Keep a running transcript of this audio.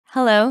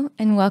Hello,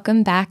 and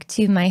welcome back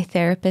to My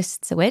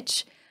Therapist's a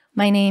Witch.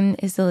 My name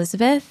is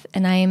Elizabeth,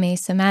 and I am a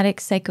somatic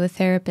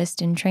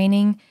psychotherapist in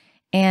training,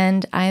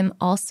 and I'm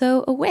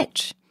also a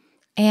witch.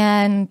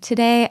 And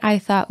today I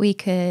thought we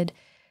could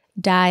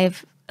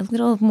dive a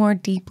little more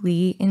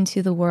deeply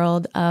into the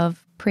world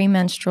of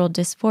premenstrual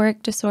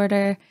dysphoric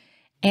disorder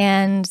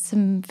and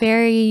some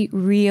very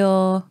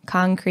real,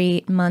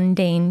 concrete,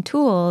 mundane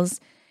tools,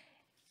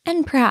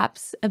 and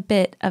perhaps a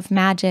bit of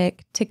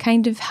magic to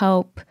kind of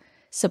help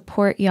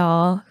support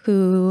y'all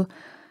who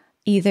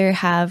either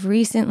have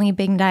recently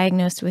been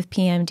diagnosed with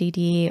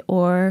PMDD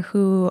or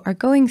who are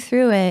going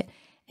through it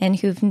and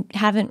who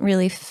haven't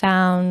really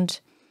found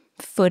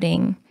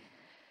footing.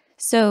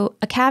 So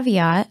a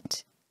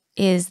caveat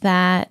is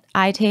that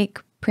I take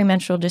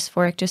premenstrual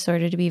dysphoric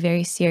disorder to be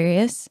very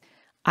serious.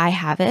 I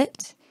have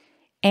it,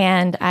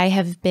 and I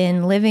have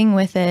been living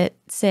with it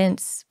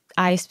since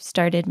I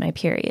started my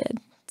period.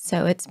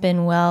 So it's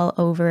been well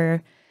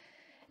over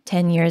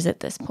 10 years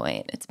at this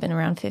point. It's been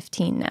around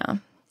 15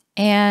 now.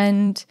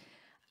 And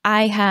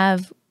I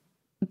have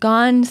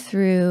gone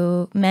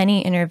through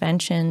many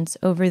interventions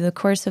over the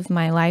course of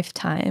my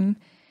lifetime,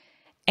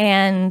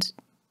 and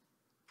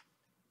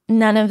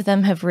none of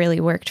them have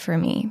really worked for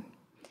me.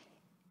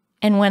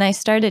 And when I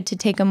started to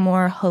take a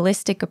more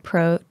holistic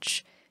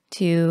approach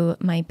to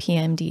my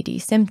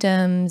PMDD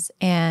symptoms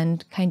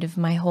and kind of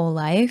my whole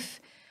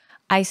life,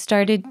 I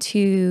started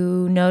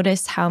to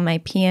notice how my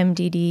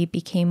PMDD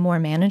became more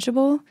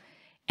manageable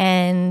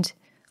and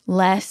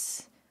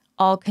less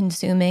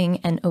all-consuming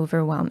and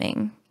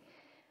overwhelming.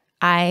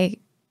 I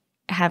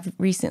have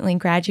recently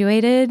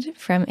graduated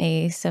from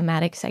a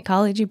somatic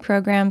psychology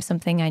program,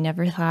 something I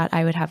never thought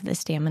I would have the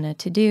stamina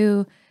to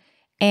do.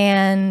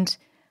 And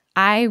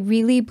I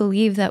really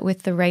believe that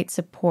with the right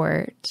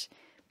support,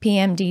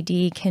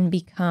 PMDD can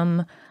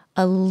become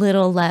a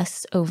little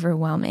less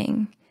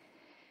overwhelming.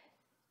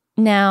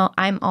 Now,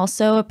 I'm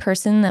also a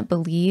person that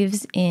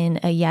believes in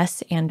a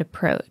yes and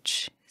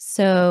approach.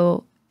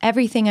 So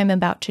everything I'm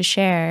about to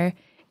share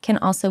can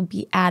also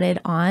be added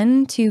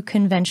on to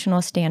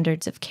conventional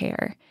standards of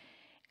care.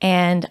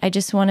 And I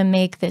just want to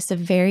make this a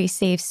very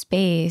safe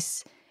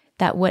space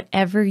that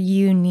whatever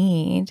you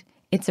need,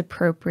 it's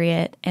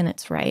appropriate and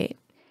it's right.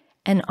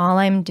 And all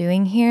I'm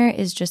doing here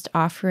is just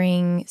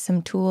offering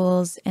some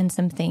tools and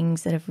some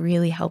things that have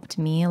really helped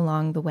me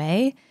along the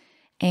way,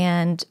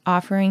 and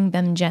offering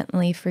them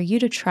gently for you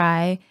to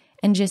try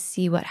and just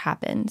see what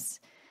happens.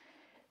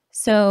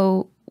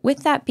 So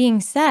with that being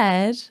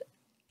said,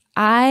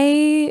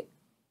 I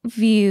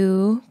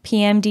view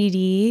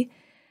PMDD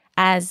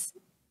as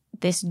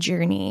this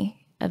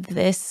journey, of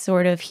this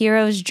sort of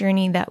hero's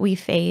journey that we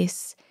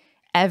face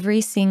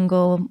every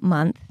single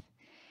month.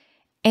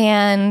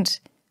 And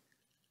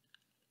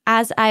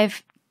as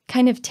I've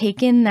kind of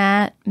taken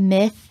that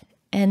myth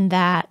and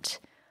that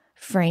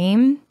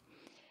frame,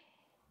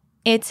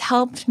 it's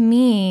helped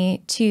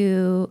me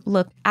to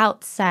look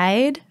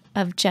outside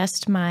of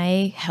just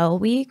my hell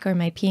week or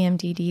my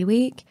PMDD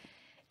week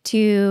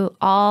to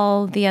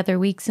all the other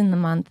weeks in the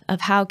month of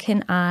how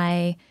can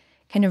I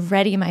kind of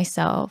ready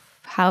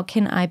myself, how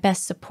can I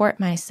best support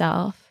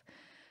myself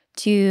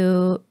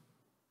to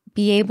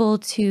be able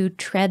to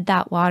tread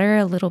that water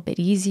a little bit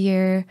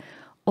easier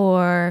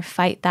or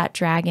fight that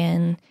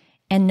dragon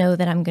and know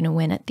that I'm going to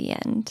win at the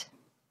end.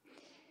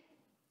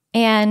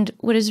 And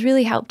what has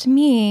really helped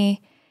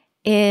me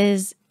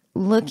is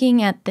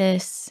looking at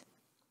this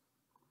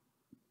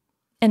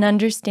and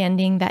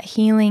understanding that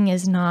healing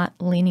is not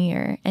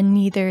linear, and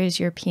neither is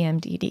your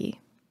PMDD.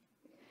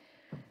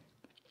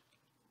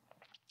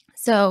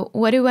 So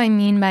what do I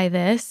mean by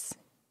this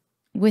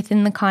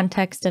within the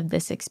context of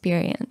this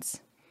experience?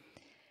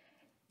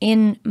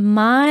 In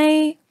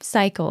my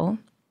cycle,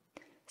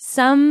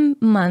 some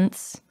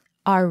months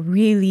are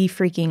really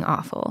freaking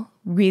awful,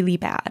 really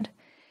bad,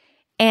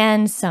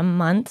 and some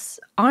months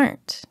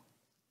aren't.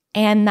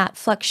 And that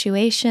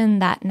fluctuation,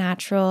 that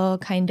natural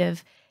kind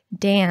of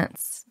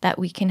dance that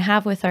we can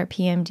have with our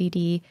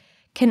PMDD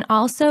can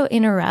also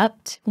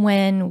interrupt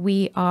when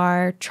we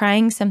are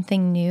trying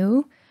something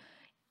new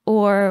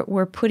or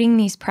we're putting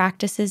these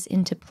practices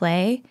into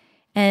play.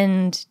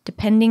 And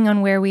depending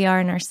on where we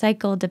are in our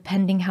cycle,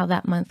 depending how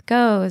that month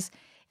goes,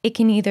 it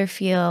can either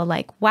feel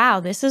like, wow,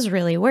 this is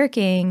really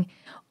working,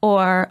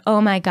 or, oh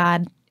my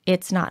God,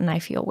 it's not and I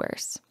feel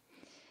worse.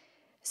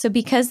 So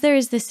because there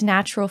is this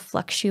natural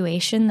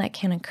fluctuation that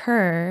can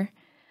occur,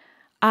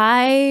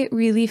 I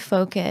really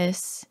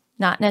focus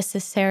not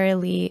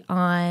necessarily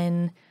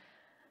on,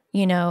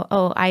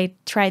 oh, I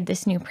tried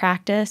this new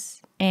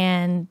practice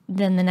and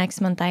then the next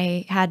month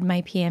I had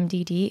my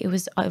PMDD. It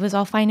was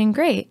all fine and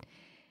great.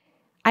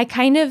 I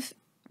kind of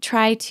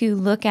try to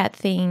look at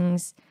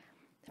things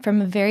from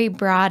a very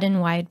broad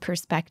and wide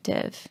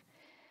perspective.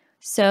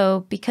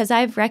 So because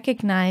I've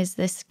recognized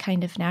this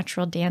kind of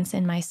natural dance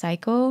in my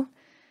cycle,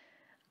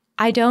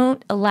 I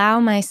don't allow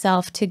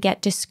myself to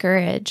get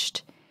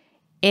discouraged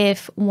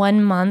if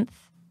 1 month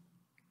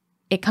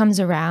it comes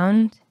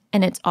around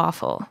and it's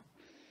awful.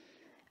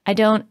 I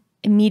don't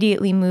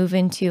immediately move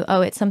into,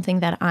 oh, it's something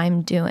that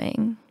I'm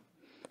doing.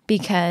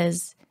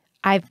 because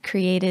I've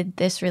created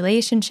this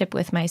relationship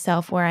with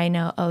myself where I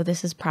know, oh,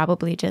 this is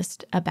probably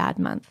just a bad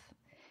month.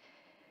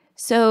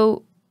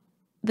 So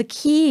the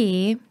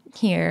key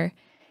here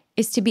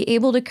is to be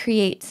able to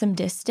create some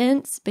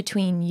distance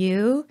between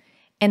you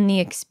and the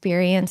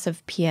experience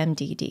of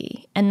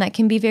PMDD. And that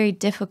can be very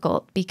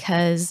difficult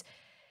because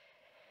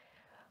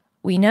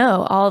we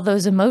know all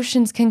those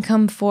emotions can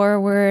come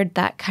forward,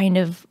 that kind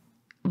of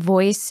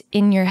voice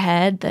in your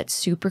head that's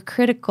super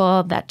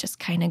critical, that just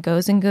kind of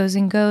goes and goes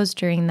and goes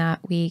during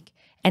that week,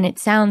 and it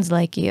sounds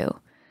like you.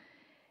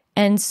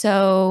 And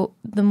so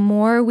the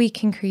more we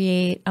can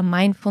create a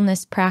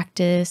mindfulness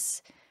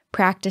practices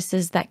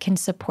that can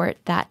support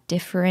that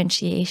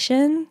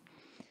differentiation,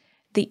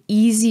 the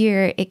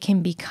easier it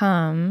can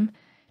become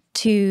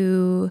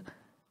to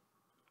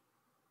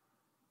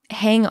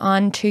hang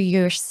on to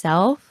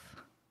yourself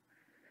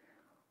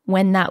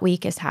when that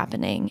week is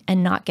happening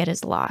and not get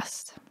as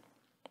lost.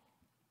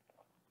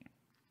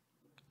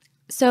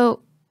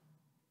 So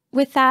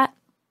with that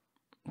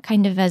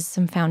kind of as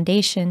some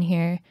foundation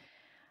here,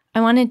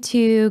 I wanted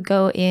to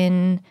go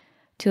in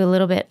to a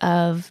little bit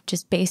of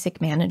just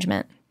basic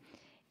management.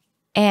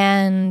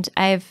 And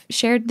I've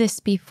shared this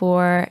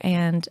before,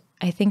 and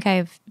I think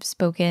I've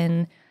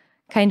spoken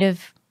kind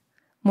of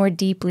more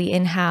deeply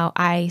in how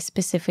I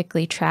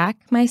specifically track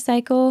my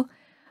cycle,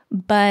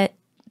 but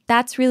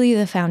that's really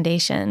the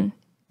foundation,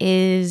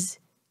 is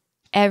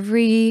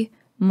every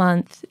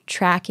month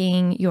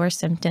tracking your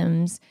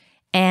symptoms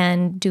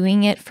and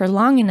doing it for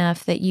long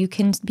enough that you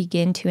can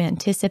begin to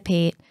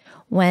anticipate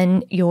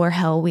when your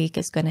hell week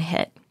is going to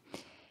hit.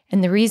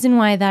 And the reason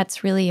why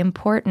that's really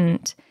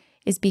important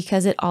is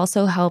because it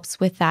also helps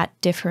with that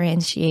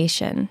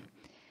differentiation.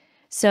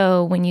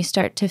 So when you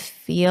start to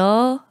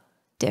feel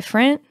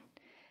different,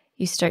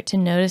 you start to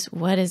notice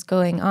what is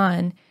going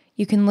on,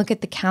 you can look at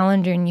the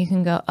calendar and you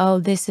can go, oh,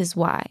 this is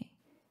why.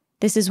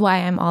 This is why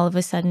I'm all of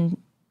a sudden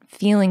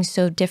feeling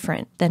so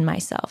different than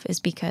myself, is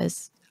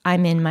because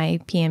I'm in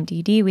my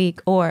PMDD week,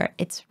 or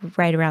it's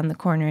right around the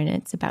corner and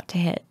it's about to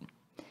hit.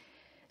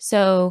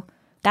 So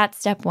that's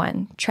step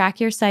one. Track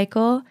your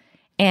cycle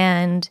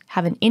and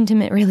have an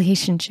intimate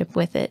relationship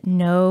with it.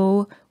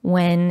 Know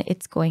when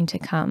it's going to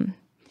come.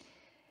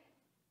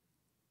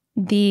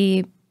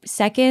 The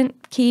second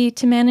key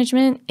to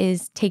management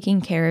is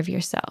taking care of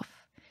yourself.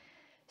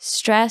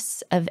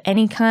 Stress of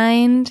any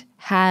kind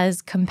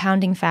has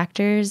compounding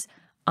factors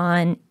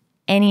on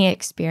any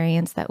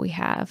experience that we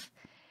have.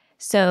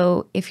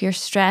 So if you're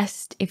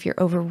stressed, if you're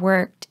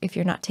overworked, if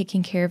you're not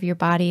taking care of your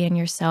body and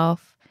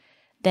yourself,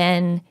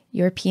 then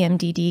your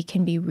PMDD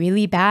can be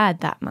really bad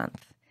that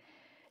month.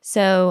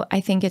 So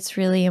I think it's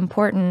really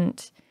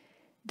important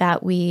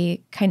that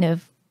we kind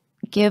of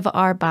give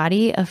our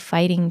body a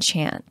fighting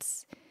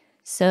chance.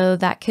 So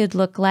that could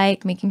look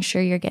like making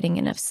sure you're getting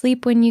enough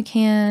sleep when you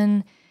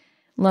can,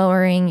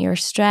 lowering your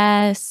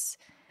stress,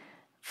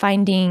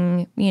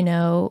 finding,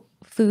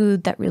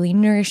 food that really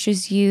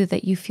nourishes you,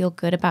 that you feel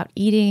good about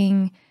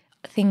eating,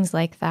 things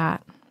like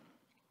that.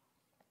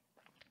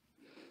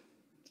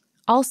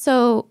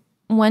 Also,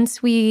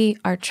 once we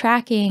are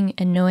tracking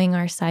and knowing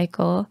our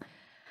cycle,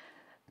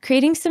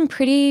 creating some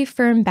pretty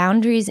firm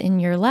boundaries in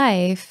your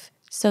life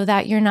so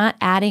that you're not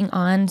adding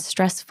on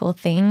stressful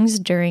things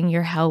during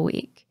your hell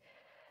week.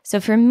 So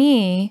for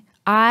me,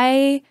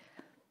 I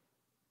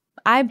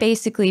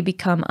basically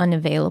become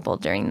unavailable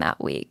during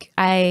that week.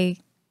 I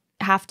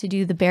have to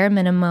do the bare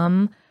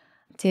minimum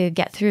to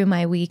get through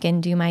my week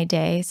and do my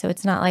day. So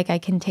it's not like I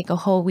can take a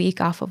whole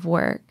week off of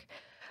work.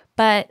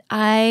 But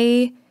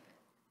I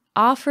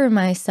offer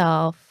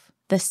myself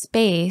the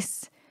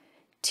space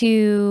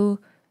to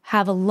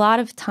have a lot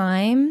of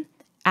time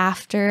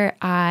after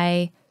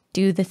I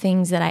do the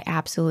things that I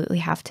absolutely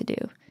have to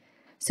do.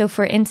 So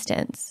for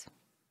instance,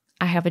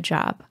 I have a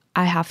job.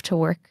 I have to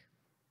work,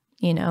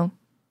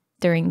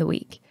 during the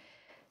week.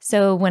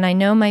 So when I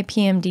know my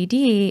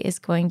PMDD is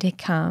going to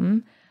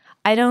come,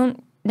 I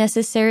don't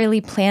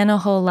necessarily plan a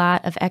whole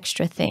lot of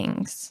extra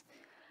things.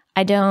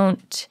 I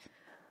don't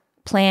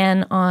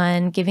plan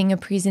on giving a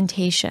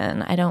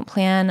presentation. I don't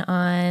plan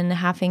on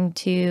having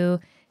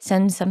to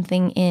send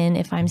something in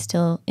if I'm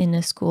still in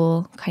a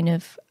school kind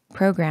of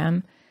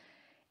program.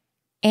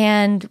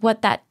 And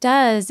what that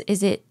does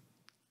is it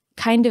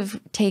kind of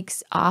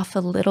takes off a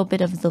little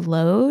bit of the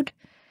load,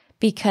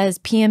 because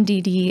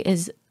PMDD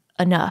is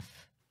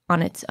enough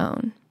on its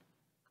own.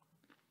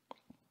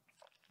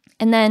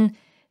 And then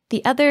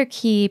the other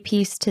key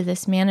piece to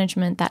this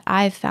management that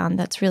I've found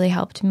that's really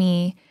helped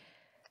me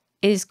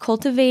is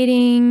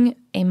cultivating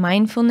a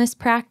mindfulness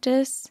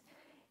practice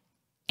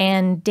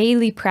and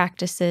daily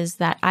practices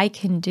that I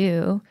can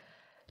do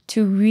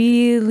to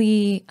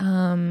really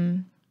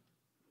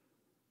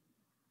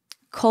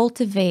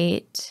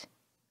cultivate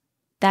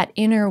that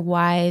inner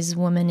wise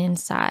woman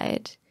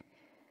inside.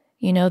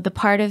 The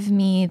part of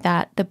me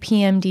that the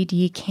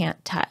PMDD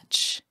can't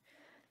touch,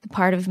 the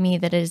part of me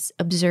that is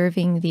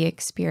observing the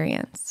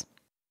experience.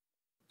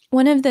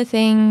 One of the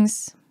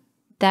things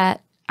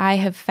that I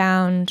have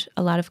found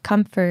a lot of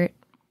comfort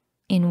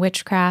in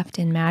witchcraft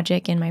and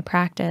magic in my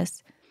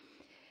practice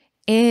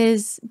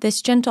is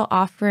this gentle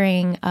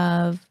offering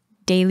of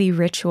daily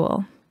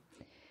ritual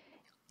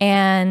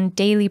and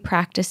daily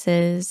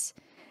practices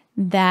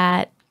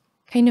that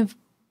kind of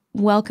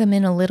welcome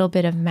in a little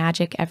bit of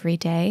magic every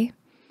day.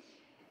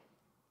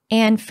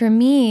 And for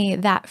me,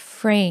 that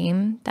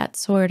frame, that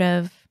sort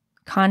of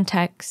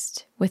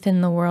context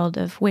within the world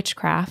of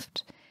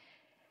witchcraft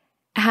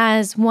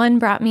has, one,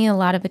 brought me a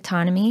lot of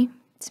autonomy.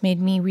 It's made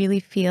me really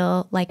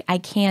feel like I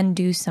can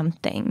do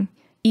something,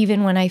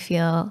 even when I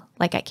feel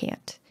like I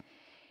can't.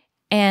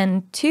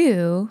 And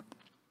two,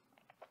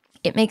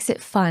 it makes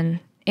it fun.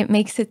 It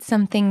makes it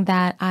something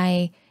that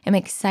I am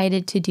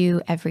excited to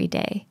do every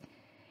day.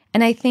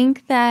 And I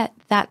think that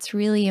that's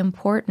really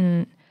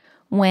important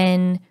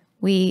when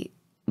we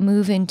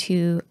move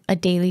into a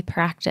daily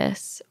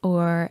practice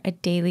or a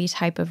daily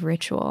type of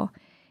ritual,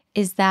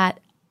 is that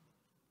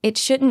it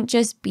shouldn't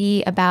just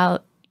be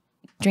about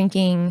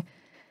drinking,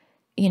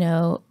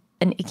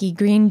 an icky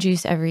green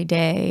juice every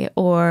day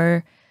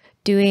or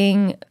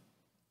doing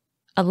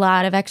a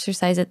lot of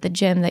exercise at the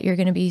gym that you're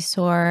going to be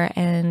sore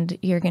and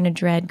you're going to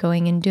dread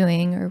going and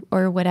doing,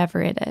 or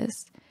whatever it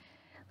is.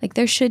 Like,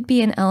 there should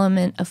be an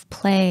element of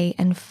play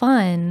and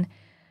fun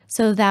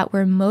so that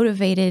we're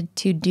motivated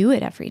to do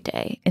it every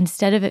day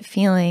instead of it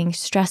feeling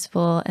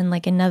stressful and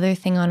like another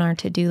thing on our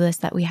to-do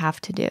list that we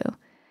have to do.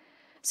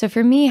 So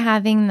for me,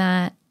 having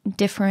that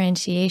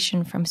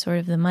differentiation from sort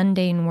of the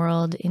mundane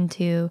world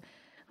into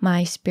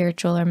my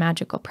spiritual or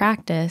magical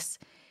practice,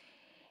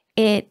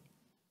 it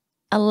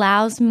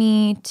allows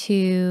me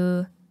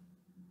to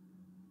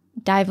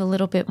dive a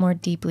little bit more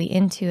deeply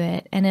into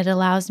it, and it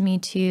allows me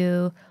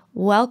to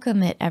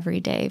welcome it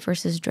every day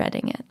versus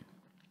dreading it.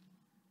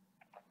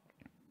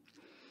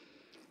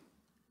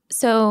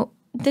 So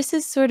this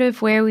is sort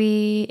of where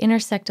we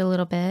intersect a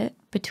little bit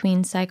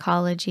between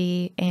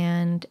psychology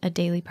and a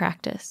daily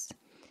practice.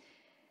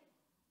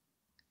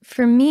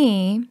 For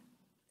me,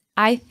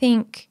 I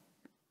think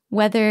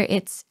whether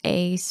it's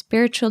a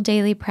spiritual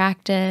daily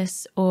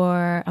practice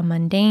or a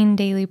mundane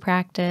daily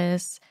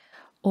practice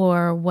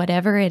or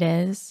whatever it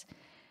is,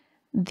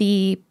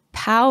 the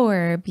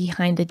power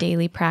behind the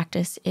daily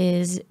practice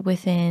is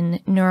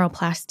within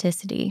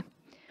neuroplasticity,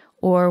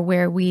 or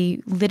where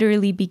we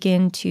literally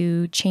begin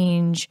to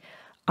change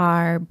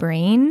our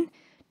brain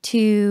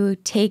to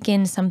take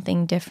in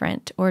something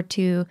different or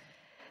to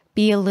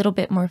be a little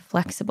bit more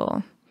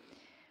flexible.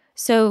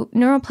 So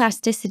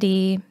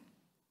neuroplasticity,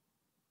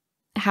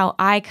 how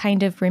I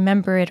kind of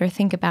remember it or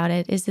think about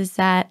it, is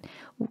that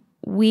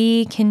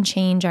we can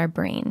change our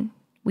brain.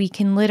 We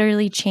can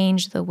literally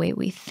change the way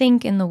we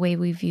think and the way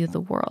we view the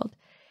world.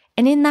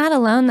 And in that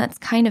alone, that's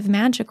kind of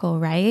magical,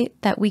 right?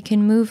 That we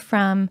can move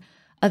from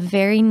a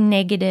very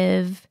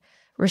negative,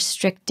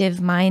 restrictive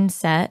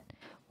mindset,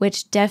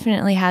 which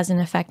definitely has an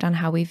effect on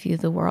how we view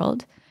the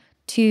world,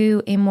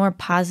 to a more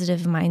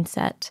positive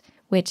mindset,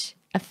 which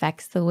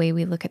affects the way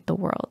we look at the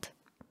world.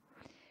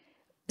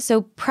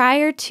 So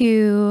prior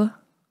to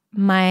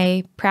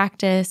my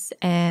practice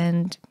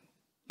and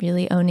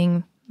really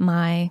owning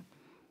my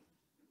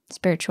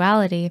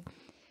spirituality,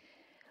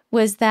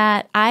 was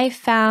that I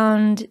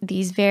found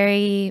these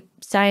very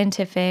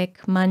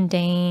scientific,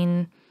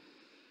 mundane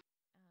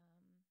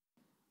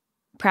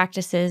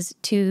practices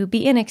to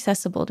be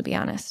inaccessible, to be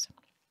honest.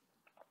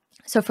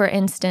 So for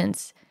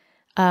instance,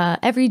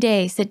 every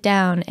day sit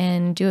down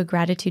and do a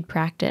gratitude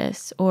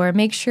practice, or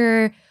make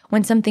sure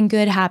when something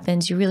good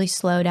happens, you really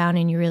slow down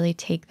and you really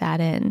take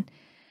that in.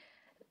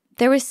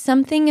 There was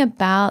something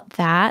about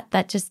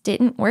that just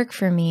didn't work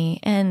for me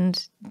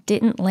and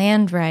didn't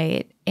land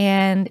right.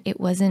 And it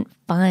wasn't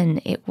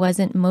fun. It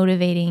wasn't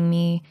motivating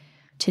me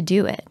to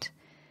do it.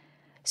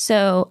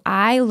 So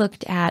I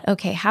looked at,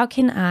 okay, how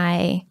can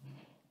I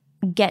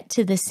get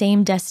to the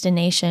same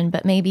destination,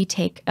 but maybe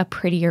take a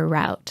prettier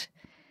route?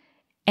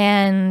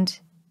 And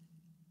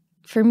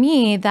for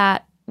me,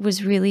 that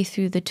was really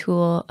through the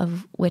tool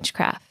of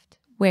witchcraft,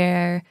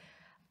 where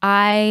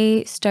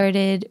I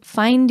started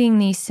finding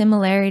these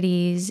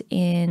similarities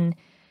in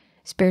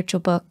spiritual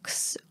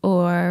books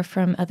or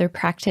from other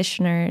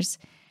practitioners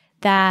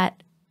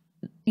that,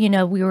 we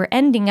were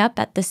ending up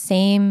at the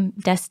same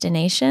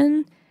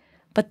destination,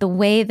 but the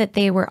way that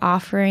they were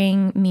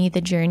offering me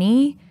the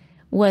journey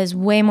was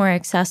way more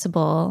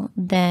accessible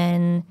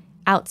than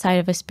outside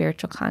of a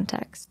spiritual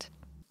context.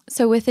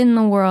 So within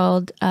the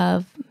world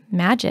of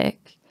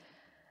magic,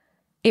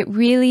 it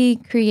really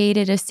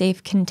created a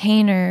safe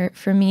container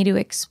for me to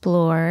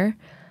explore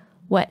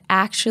what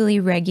actually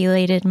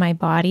regulated my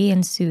body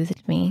and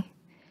soothed me,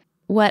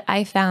 what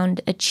I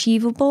found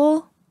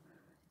achievable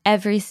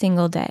every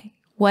single day,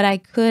 what I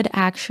could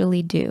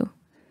actually do.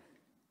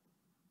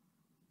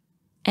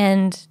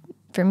 And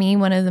for me,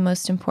 one of the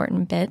most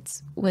important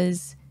bits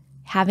was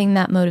having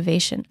that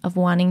motivation of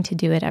wanting to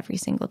do it every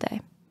single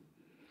day.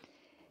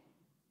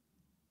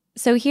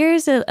 So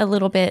here's a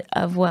little bit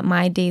of what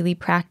my daily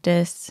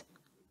practice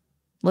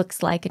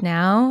looks like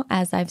now,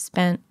 as I've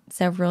spent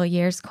several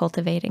years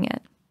cultivating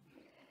it.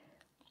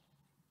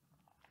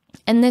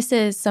 And this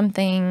is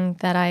something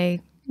that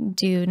I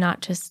do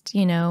not just,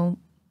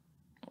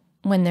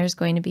 when when there's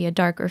going to be a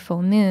dark or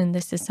full moon,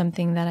 this is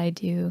something that I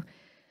do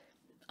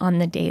on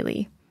the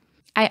daily.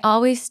 I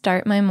always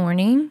start my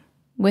morning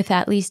with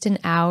at least an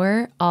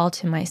hour all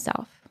to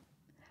myself.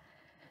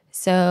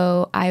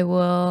 So I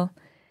will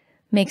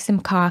make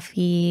some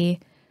coffee,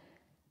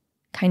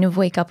 kind of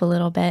wake up a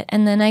little bit,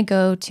 and then I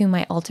go to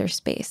my altar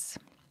space.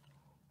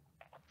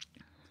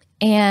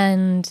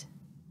 And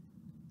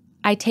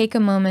I take a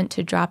moment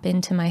to drop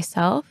into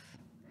myself,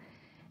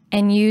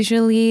 and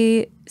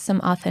usually some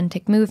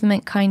authentic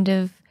movement kind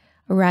of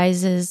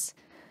arises,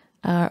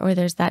 or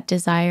there's that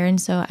desire. And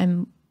so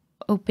I'm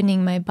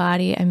opening my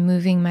body, I'm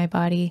moving my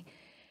body.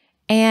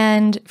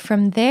 And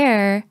from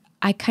there,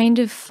 I kind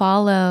of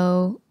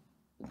follow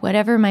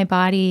whatever my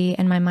body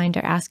and my mind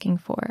are asking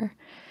for.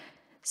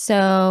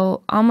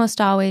 So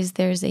almost always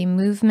there's a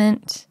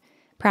movement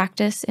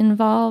practice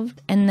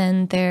involved, and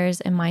then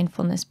there's a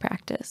mindfulness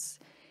practice.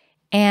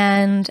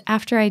 And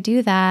after I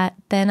do that,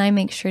 then I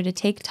make sure to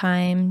take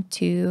time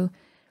to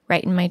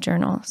write in my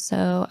journal.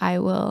 So I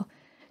will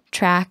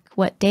track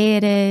what day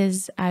it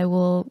is. I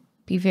will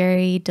be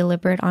very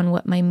deliberate on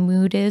what my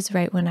mood is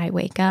right when I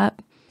wake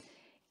up.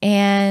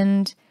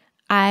 And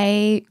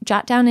I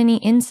jot down any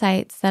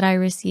insights that I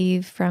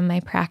receive from my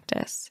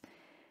practice.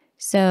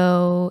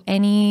 So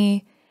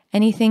anything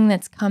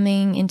that's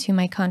coming into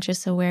my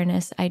conscious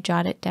awareness, I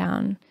jot it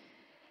down.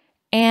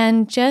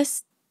 And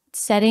just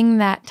setting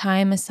that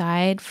time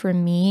aside for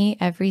me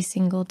every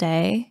single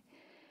day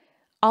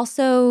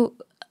also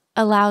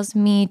allows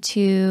me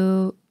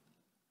to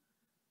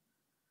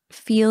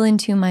feel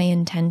into my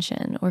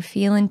intention, or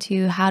feel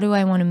into how do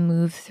I want to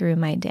move through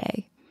my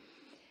day.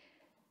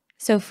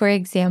 So for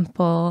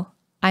example,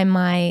 I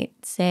might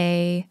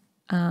say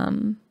I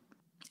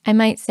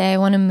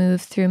want to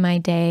move through my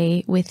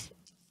day with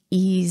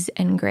ease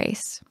and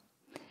grace.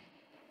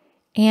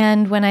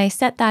 And when I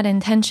set that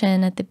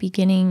intention at the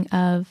beginning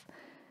of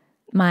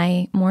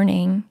my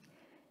morning,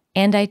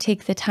 and I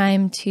take the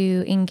time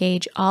to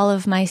engage all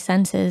of my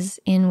senses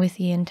in with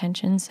the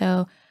intention.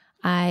 So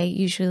I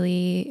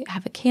usually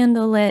have a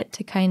candle lit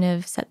to kind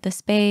of set the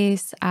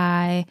space.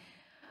 I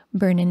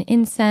burn an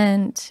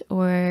incense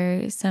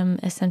or some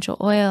essential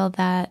oil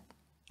that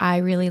I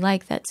really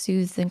like that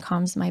soothes and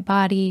calms my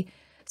body.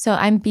 So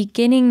I'm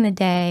beginning the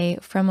day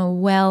from a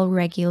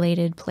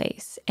well-regulated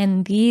place.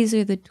 And these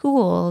are the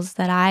tools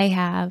that I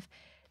have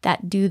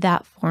that do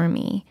that for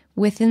me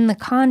within the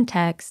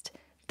context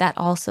that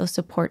also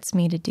supports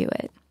me to do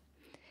it.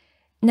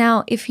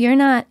 Now, if you're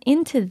not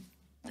into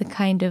the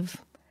kind of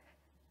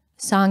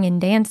song and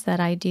dance that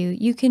I do,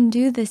 you can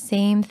do the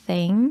same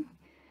thing,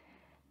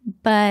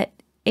 but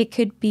it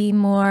could be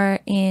more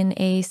in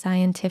a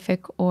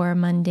scientific or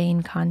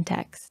mundane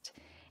context.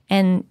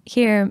 And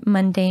here,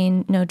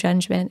 mundane, no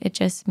judgment, it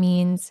just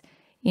means,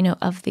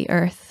 of the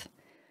earth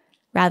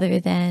rather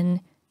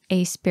than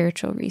a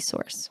spiritual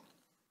resource.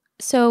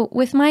 So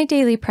with my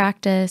daily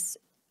practice,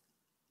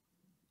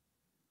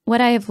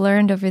 what I have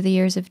learned over the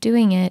years of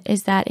doing it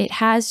is that it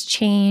has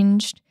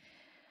changed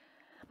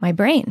my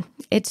brain.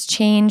 It's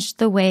changed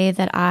the way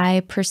that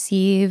I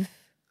perceive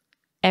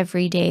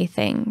everyday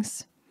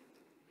things.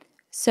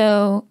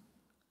 So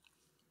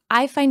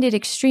I find it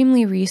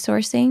extremely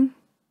resourcing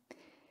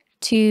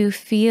to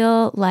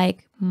feel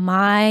like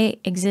my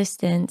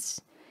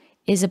existence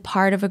is a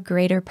part of a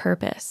greater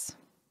purpose.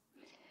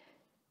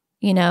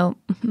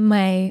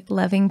 My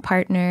loving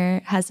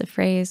partner has a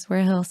phrase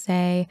where he'll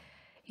say,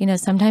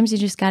 sometimes you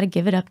just got to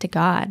give it up to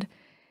God.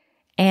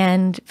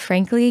 And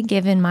frankly,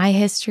 given my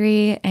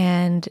history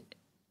and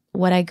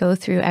what I go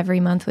through every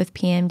month with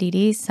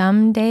PMDD,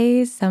 some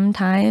days,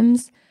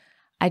 sometimes,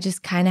 I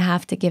just kind of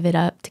have to give it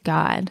up to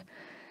God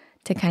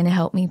to kind of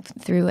help me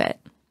through it.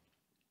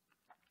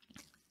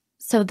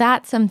 So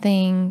that's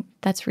something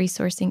that's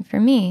resourcing for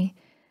me.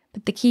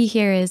 But the key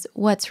here is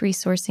what's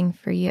resourcing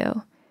for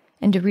you,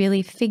 and to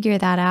really figure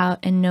that out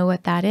and know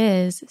what that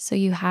is so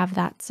you have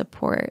that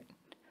support.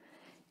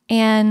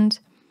 And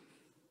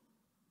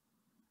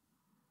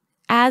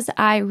as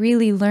I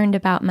really learned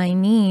about my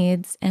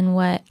needs and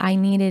what I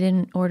needed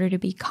in order to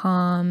be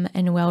calm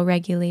and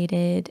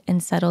well-regulated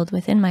and settled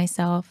within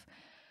myself,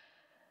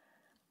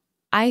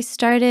 I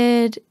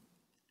started,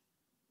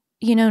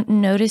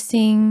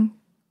 noticing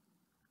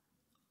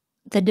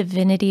the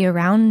divinity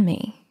around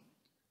me.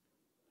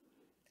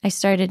 I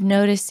started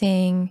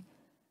noticing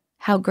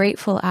how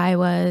grateful I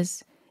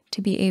was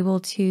to be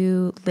able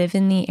to live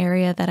in the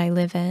area that I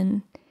live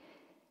in.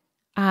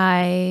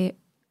 I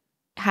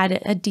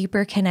had a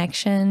deeper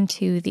connection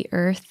to the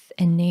earth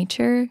and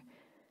nature,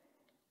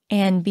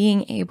 and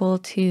being able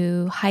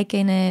to hike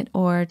in it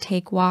or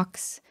take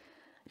walks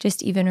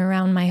just even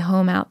around my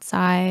home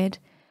outside.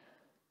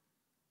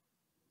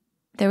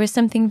 There was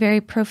something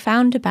very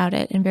profound about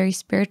it and very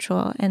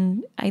spiritual.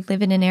 And I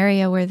live in an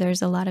area where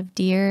there's a lot of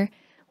deer,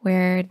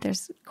 where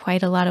there's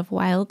quite a lot of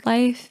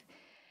wildlife.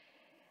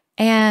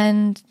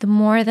 And the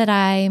more that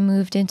I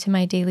moved into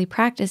my daily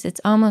practice,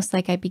 it's almost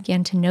like I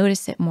began to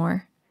notice it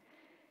more.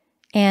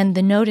 And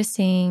the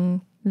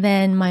noticing,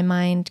 then my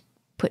mind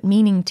put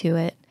meaning to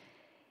it.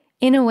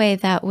 in a way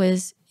that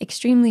was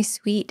extremely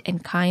sweet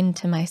and kind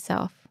to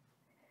myself.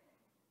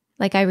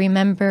 Like I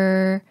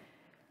remember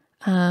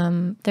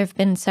there have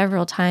been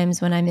several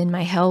times when I'm in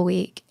my hell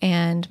week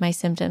and my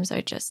symptoms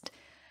are just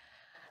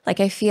like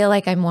I feel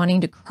like I'm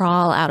wanting to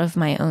crawl out of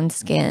my own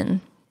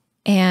skin.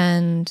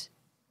 And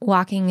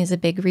walking is a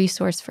big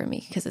resource for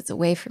me because it's a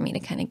way for me to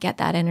kind of get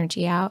that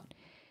energy out.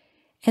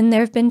 And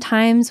there have been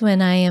times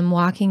when I am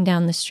walking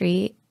down the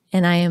street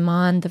and I am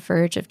on the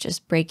verge of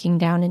just breaking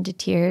down into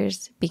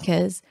tears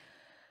because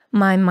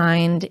my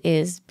mind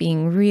is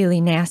being really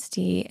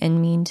nasty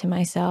and mean to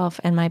myself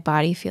and my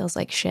body feels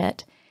like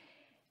shit.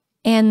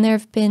 And there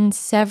have been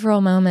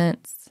several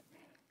moments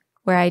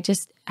where I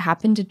just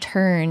happen to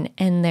turn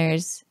and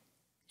there's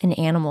an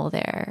animal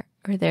there,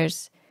 or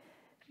there's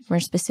more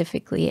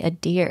specifically a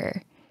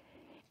deer.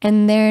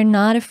 And they're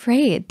not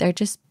afraid. They're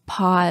just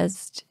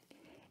paused.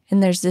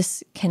 And there's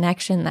this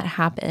connection that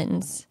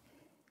happens.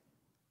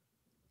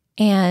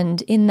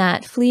 And in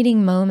that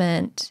fleeting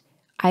moment,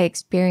 I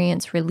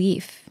experience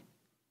relief.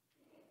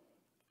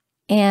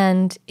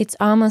 And it's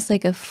almost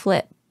like a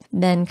flip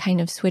then kind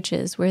of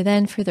switches, where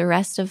then for the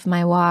rest of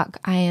my walk,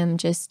 I am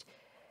just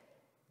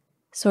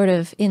sort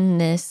of in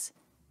this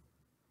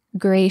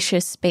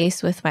gracious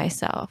space with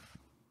myself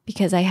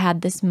because I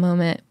had this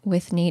moment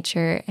with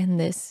nature and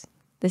this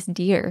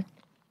deer.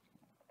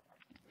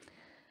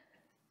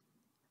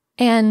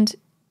 And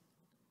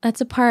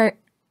that's a part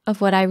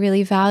of what I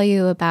really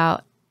value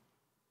about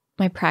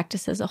my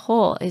practice as a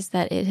whole, is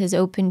that it has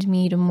opened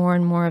me to more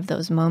and more of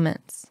those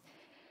moments.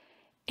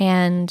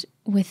 And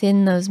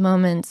within those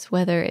moments,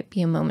 whether it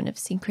be a moment of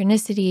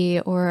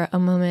synchronicity or a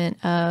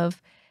moment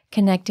of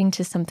connecting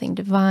to something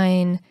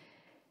divine,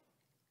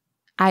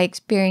 I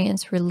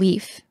experience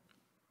relief.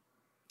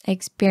 I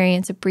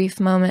experience a brief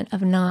moment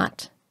of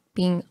not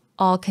being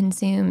all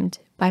consumed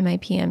by my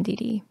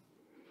PMDD.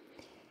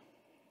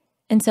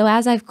 And so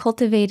as I've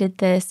cultivated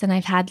this and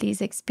I've had these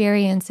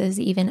experiences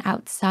even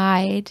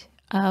outside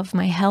of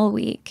my hell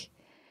week,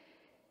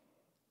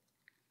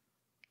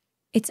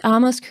 it's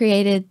almost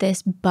created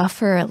this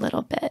buffer a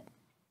little bit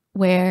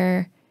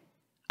where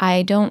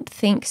I don't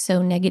think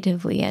so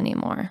negatively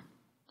anymore.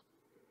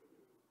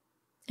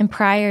 And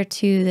prior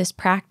to this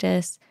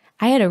practice,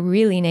 I had a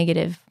really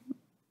negative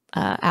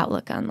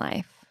outlook on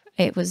life.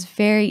 It was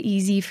very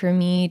easy for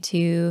me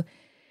to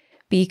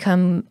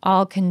become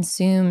all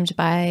consumed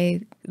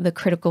by the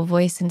critical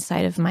voice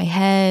inside of my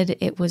head.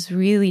 It was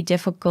really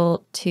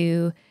difficult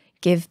to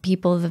give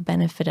people the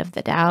benefit of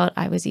the doubt.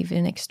 I was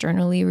even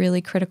externally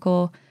really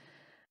critical.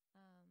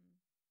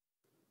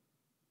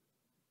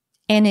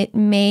 And it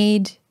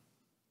made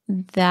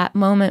that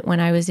moment when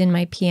I was in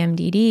my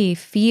PMDD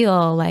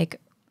feel like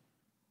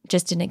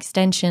just an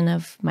extension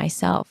of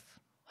myself.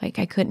 Like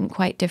I couldn't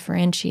quite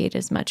differentiate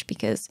as much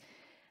because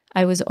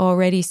I was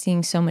already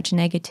seeing so much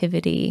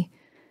negativity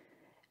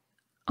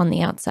on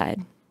the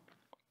outside.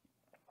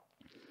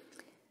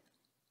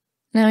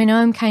 Now I know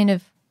I'm kind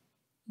of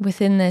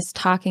within this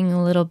talking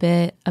a little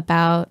bit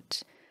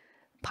about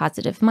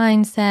positive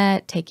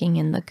mindset, taking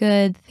in the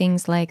good,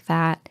 things like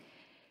that.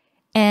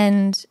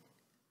 And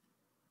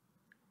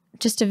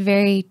just a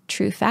very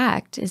true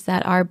fact is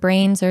that our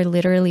brains are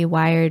literally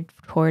wired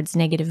towards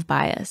negative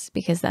bias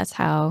because that's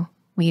how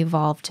we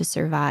evolved to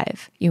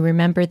survive. You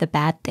remember the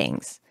bad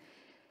things.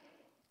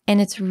 And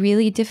it's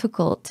really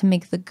difficult to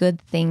make the good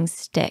things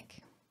stick.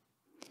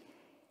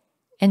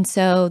 And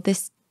so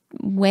this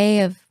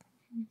way of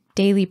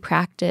daily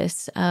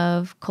practice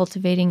of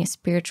cultivating a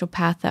spiritual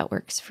path that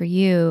works for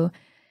you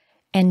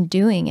and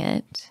doing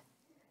it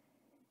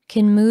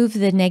can move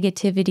the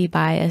negativity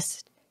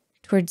bias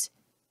towards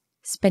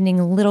spending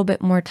a little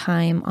bit more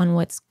time on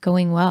what's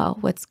going well,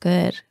 what's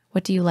good,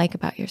 what do you like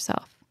about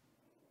yourself?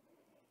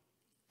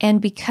 And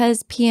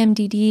because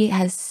PMDD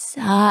has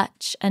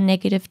such a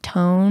negative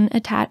tone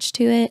attached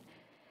to it,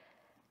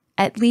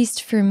 at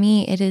least for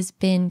me, it has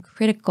been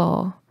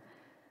critical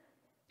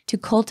to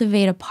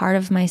cultivate a part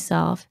of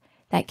myself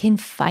that can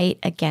fight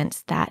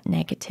against that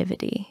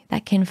negativity,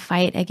 that can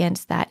fight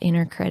against that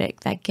inner critic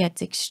that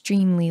gets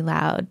extremely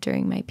loud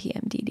during my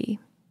PMDD.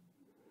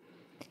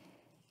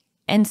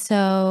 And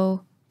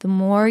so the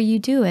more you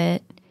do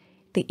it,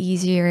 the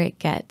easier it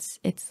gets.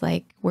 It's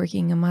like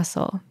working a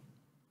muscle.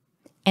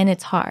 And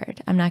it's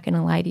hard. I'm not going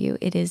to lie to you.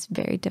 It is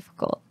very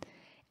difficult.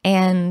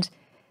 And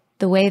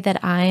the way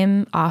that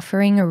I'm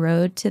offering a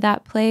road to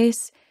that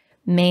place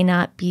may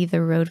not be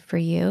the road for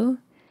you.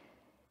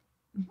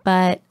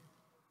 But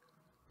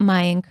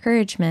my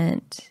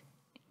encouragement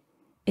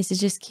is to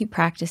just keep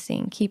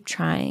practicing, keep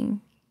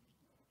trying,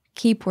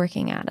 keep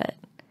working at it.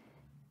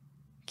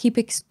 Keep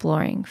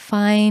exploring.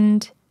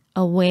 Find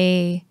a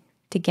way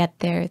to get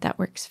there that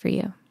works for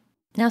you.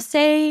 Now,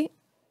 say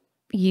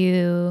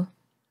you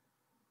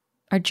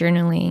are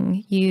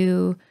journaling,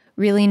 you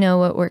really know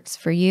what works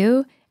for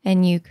you,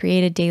 and you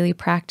create a daily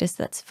practice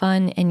that's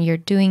fun, and you're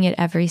doing it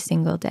every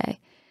single day.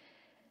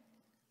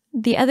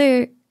 The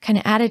other kind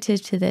of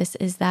additive to this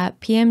is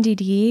that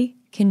PMDD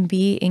can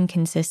be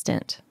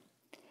inconsistent.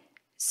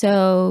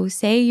 So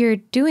say you're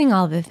doing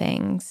all the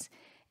things,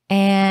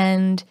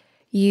 and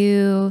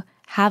you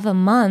have a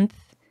month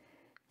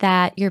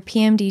that your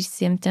PMDD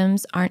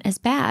symptoms aren't as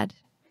bad.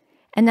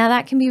 And now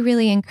that can be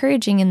really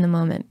encouraging in the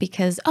moment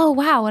because, oh,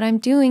 wow, what I'm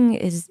doing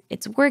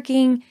it's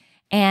working.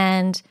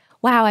 And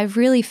wow, I've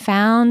really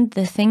found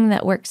the thing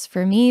that works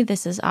for me.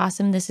 This is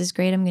awesome. This is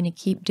great. I'm going to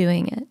keep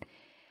doing it.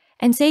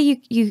 And say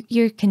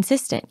you're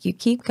consistent. You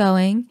keep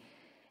going.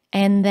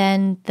 And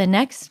then the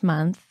next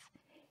month,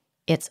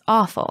 it's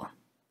awful.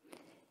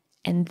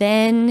 And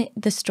then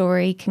the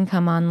story can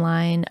come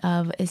online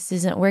of this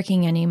isn't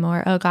working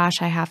anymore. Oh gosh,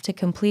 I have to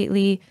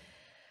completely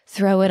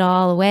throw it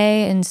all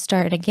away and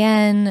start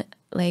again.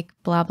 Like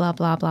blah, blah,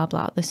 blah, blah,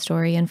 blah. The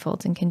story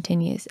unfolds and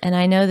continues. And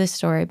I know this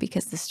story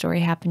because the story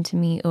happened to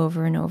me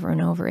over and over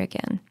and over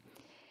again.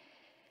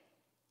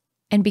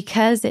 And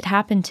because it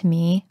happened to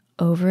me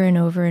over and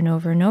over and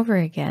over and over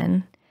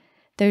again,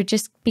 there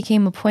just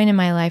became a point in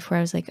my life where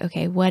I was like,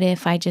 okay, what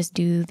if I just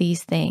do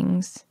these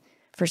things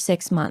for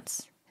 6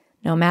 months?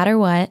 No matter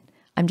what,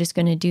 I'm just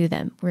going to do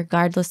them,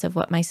 regardless of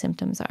what my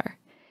symptoms are.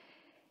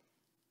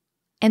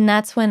 And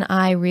that's when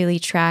I really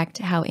tracked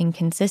how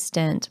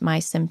inconsistent my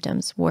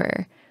symptoms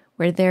were,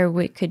 where there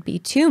could be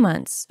 2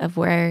 months of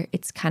where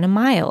it's kind of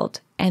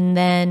mild, and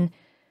then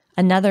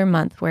another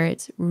month where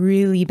it's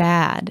really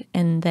bad,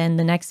 and then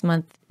the next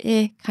month,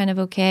 kind of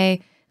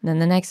okay, and then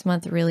the next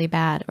month really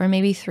bad, or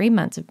maybe 3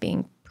 months of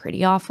being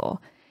pretty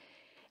awful.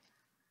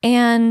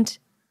 And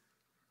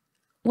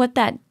what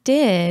that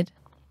did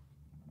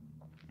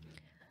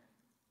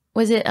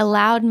was it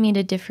allowed me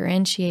to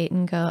differentiate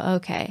and go,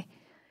 okay,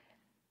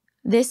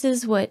 this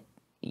is what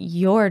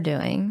you're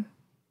doing,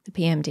 the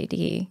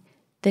PMDD.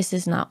 This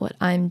is not what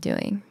I'm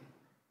doing.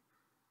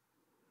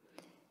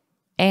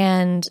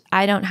 And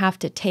I don't have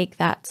to take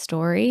that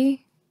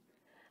story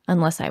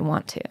unless I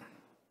want to.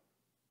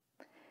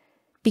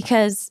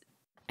 Because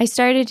I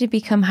started to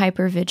become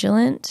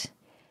hypervigilant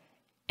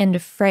and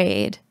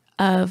afraid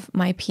of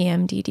my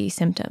PMDD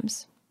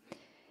symptoms.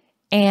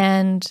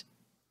 And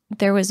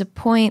there was a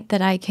point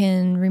that I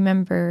can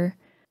remember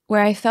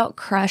where I felt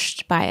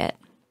crushed by it.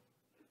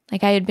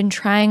 Like I had been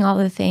trying all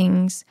the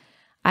things.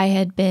 I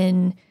had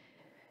been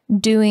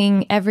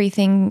doing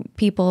everything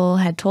people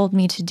had told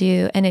me to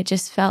do. And it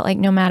just felt like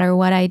no matter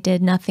what I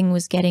did, nothing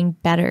was getting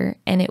better.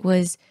 And it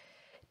was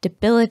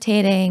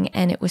debilitating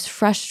and it was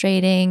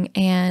frustrating.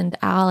 And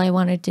all I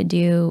wanted to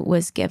do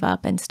was give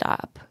up and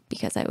stop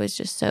because I was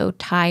just so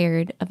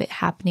tired of it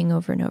happening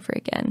over and over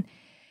again.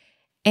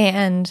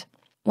 And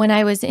when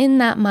I was in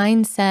that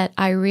mindset,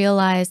 I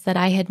realized that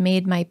I had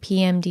made my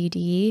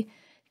PMDD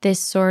this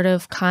sort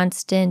of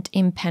constant,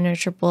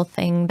 impenetrable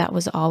thing that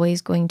was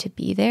always going to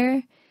be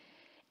there.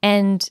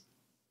 And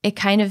it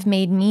kind of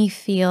made me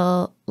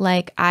feel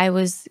like I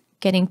was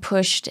getting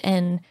pushed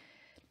and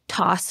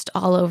tossed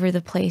all over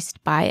the place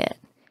by it.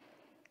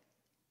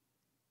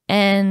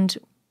 And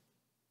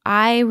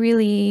I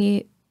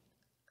really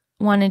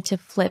wanted to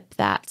flip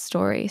that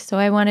story. So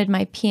I wanted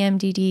my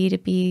PMDD to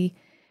be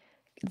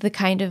the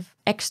kind of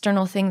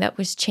external thing that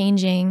was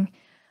changing,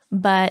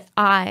 but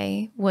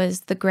I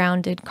was the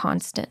grounded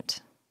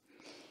constant.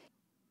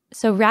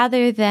 So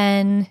rather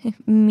than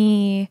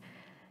me,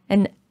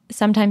 and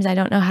sometimes I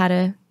don't know how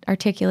to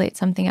articulate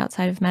something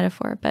outside of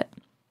metaphor, but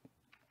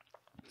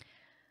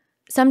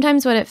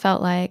sometimes what it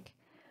felt like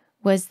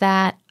was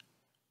that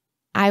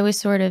I was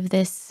sort of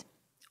this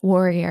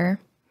warrior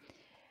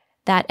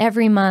that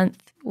every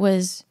month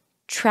was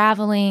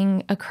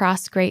traveling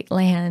across great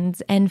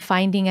lands and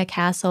finding a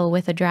castle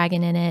with a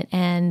dragon in it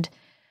and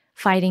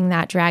fighting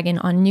that dragon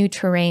on new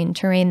terrain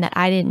that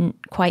I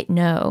didn't quite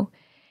know.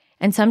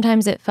 And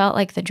sometimes it felt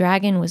like the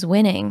dragon was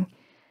winning.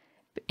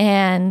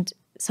 And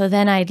so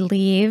then I'd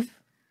leave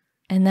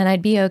and then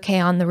I'd be okay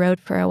on the road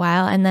for a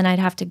while. And then I'd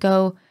have to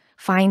go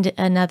find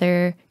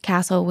another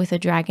castle with a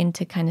dragon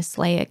to kind of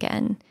slay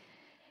again.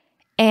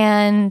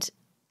 And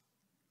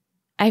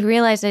I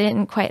realized I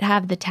didn't quite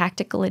have the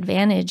tactical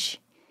advantage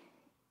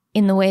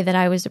in the way that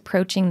I was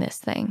approaching this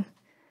thing.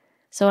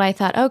 So I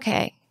thought,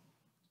 okay,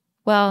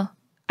 well,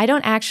 I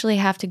don't actually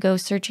have to go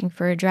searching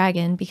for a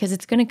dragon because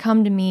it's going to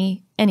come to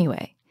me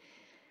anyway.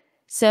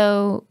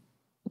 So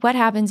what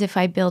happens if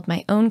I build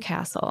my own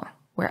castle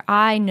where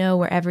I know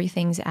where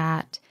everything's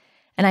at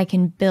and I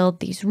can build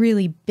these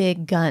really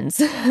big guns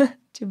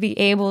to be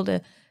able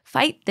to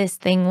fight this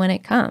thing when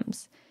it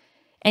comes?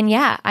 And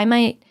yeah, I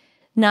might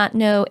not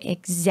know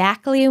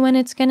exactly when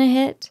it's going to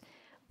hit,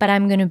 but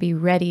I'm going to be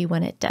ready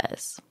when it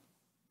does.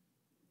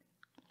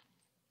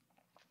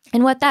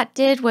 And what that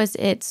did was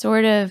it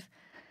sort of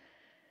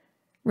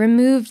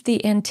removed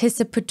the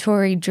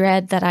anticipatory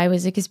dread that I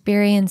was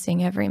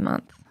experiencing every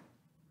month.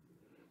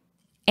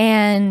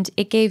 And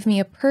it gave me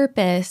a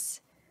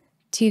purpose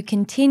to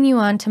continue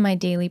on to my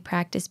daily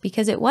practice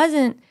because it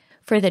wasn't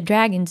for the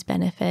dragon's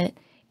benefit,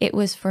 it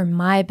was for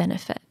my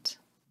benefit.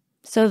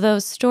 So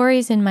those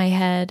stories in my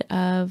head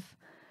of,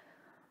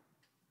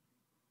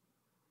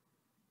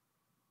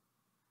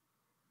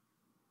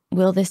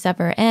 will this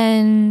ever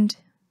end?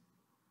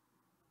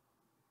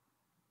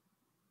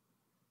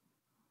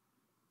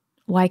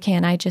 Why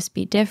can't I just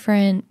be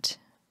different?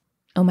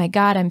 oh my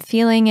God, I'm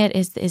feeling it.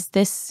 Is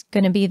this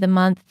going to be the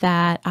month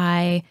that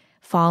I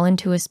fall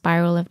into a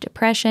spiral of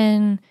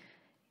depression?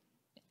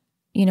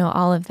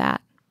 All of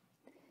that.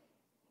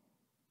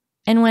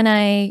 And when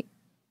I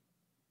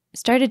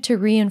started to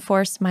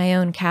reinforce my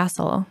own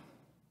castle,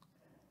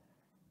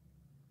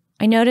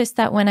 I noticed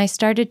that when I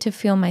started to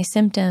feel my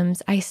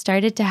symptoms, I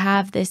started to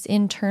have this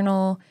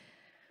internal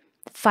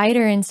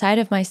fighter inside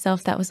of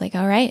myself that was like,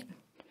 all right,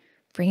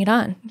 bring it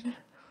on.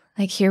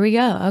 Like, here we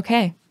go.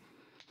 Okay,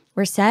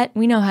 we're set.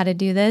 We know how to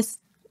do this.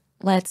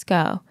 Let's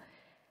go.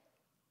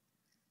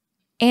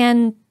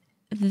 And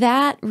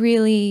that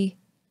really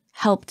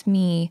helped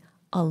me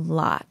a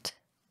lot.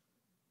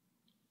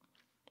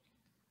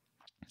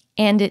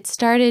 And it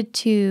started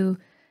to,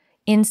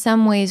 in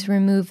some ways,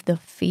 remove the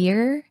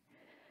fear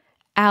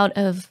out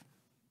of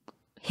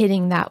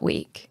hitting that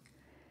week.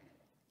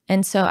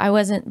 And so I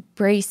wasn't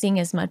bracing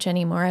as much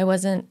anymore. I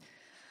wasn't,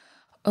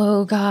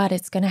 oh God,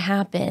 it's going to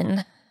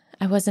happen.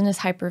 I wasn't as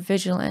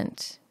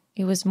hypervigilant.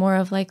 It was more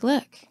of like,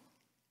 look,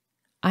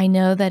 I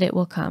know that it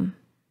will come.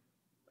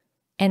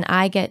 And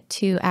I get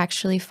to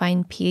actually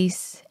find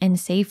peace and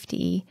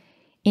safety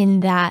in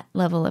that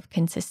level of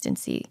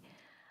consistency.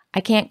 I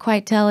can't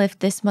quite tell if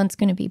this month's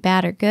going to be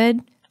bad or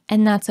good,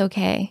 and that's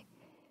okay.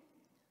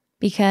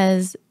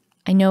 Because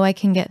I know I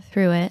can get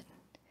through it.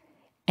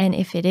 And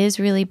if it is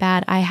really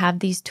bad, I have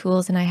these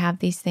tools and I have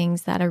these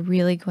things that are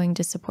really going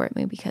to support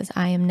me because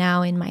I am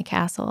now in my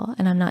castle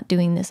and I'm not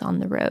doing this on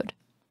the road.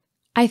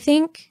 I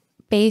think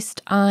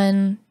based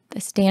on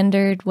the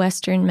standard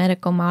Western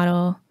medical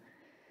model,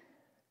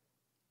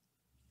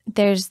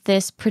 there's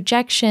this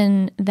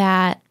projection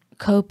that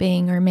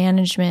coping or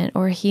management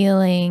or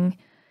healing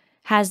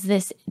has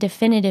this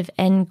definitive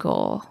end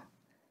goal.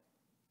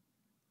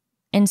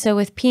 And so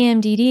with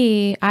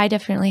PMDD, I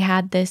definitely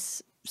had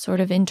this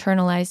sort of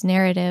internalized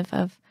narrative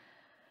of,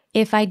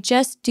 if I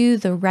just do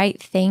the right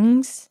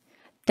things,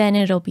 then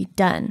it'll be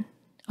done.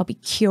 I'll be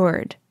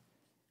cured.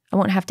 I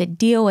won't have to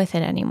deal with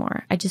it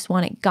anymore. I just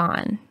want it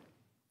gone.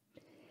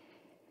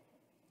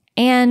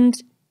 And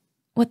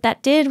what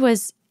that did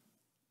was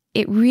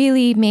it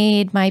really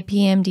made my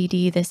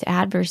PMDD this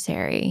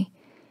adversary.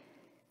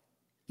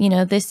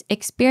 This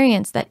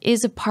experience that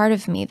is a part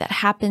of me that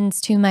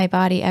happens to my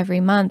body every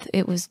month.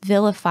 It was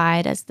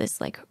vilified as this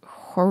like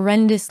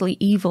horrendously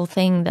evil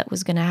thing that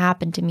was going to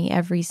happen to me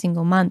every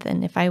single month.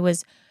 And if I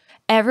was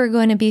ever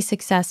going to be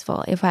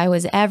successful, if I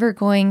was ever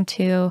going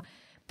to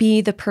be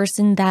the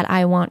person that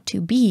I want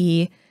to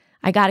be,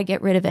 I got to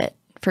get rid of it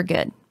for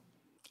good.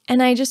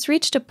 And I just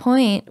reached a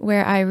point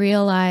where I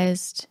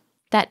realized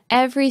that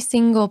every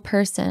single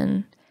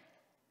person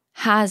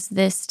has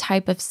this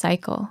type of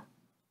cycle.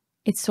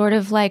 It's sort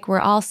of like we're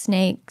all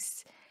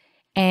snakes,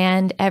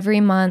 and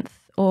every month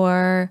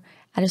or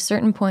at a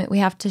certain point, we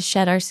have to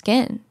shed our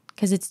skin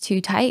because it's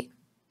too tight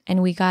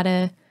and we got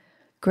to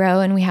grow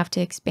and we have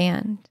to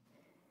expand.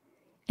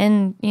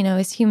 And,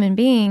 as human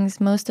beings,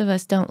 most of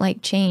us don't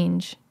like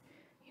change.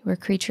 We're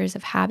creatures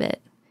of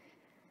habit.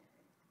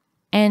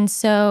 And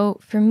so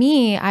for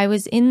me, I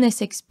was in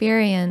this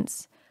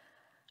experience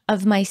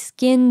of my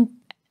skin,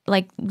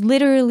 like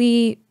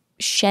literally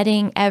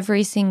shedding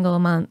every single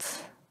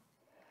month.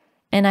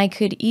 And I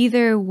could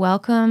either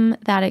welcome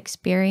that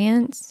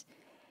experience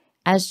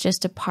as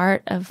just a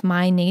part of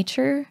my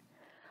nature,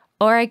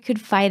 or I could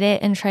fight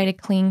it and try to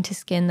cling to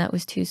skin that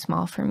was too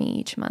small for me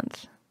each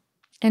month.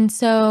 And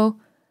so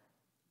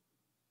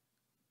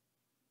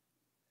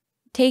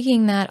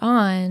taking that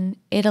on,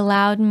 it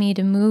allowed me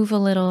to move a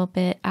little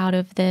bit out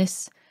of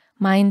this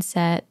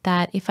mindset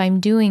that if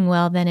I'm doing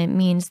well, then it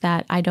means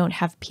that I don't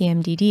have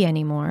PMDD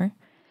anymore.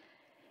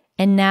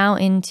 And now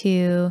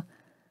into,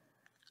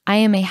 I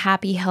am a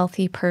happy,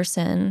 healthy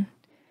person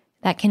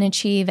that can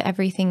achieve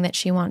everything that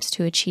she wants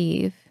to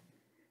achieve.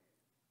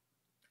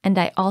 And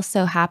I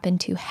also happen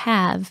to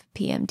have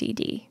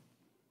PMDD.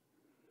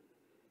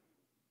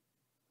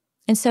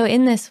 And so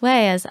in this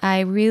way, as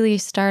I really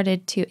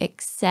started to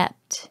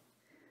accept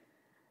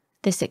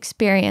this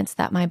experience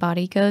that my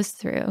body goes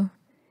through,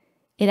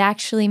 it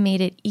actually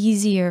made it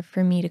easier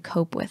for me to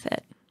cope with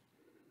it.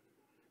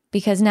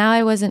 Because now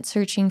I wasn't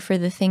searching for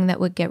the thing that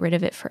would get rid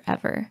of it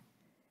forever.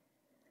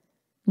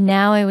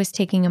 Now I was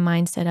taking a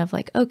mindset of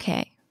like,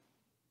 okay,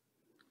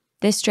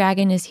 this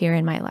dragon is here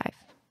in my life.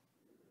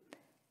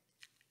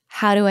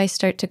 How do I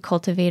start to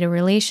cultivate a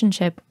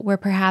relationship where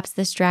perhaps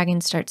this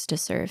dragon starts to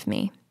serve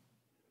me?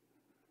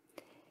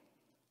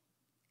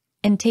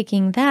 And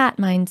taking that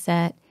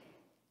mindset,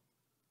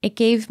 it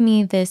gave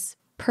me this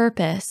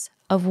purpose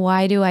of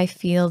why do I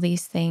feel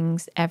these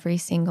things every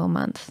single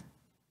month?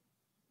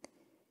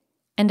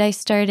 And I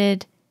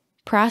started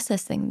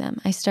processing them.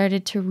 I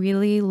started to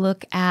really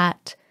look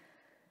at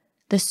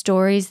the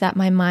stories that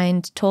my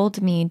mind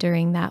told me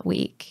during that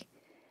week.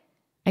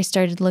 I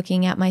started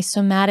looking at my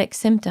somatic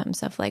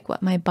symptoms of like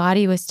what my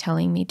body was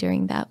telling me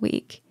during that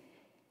week.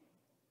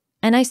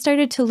 And I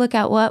started to look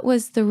at what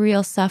was the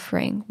real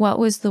suffering, what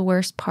was the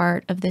worst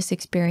part of this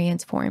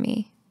experience for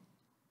me.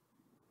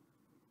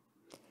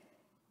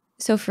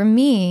 So for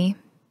me,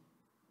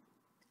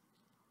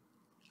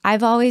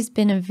 I've always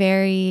been a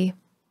very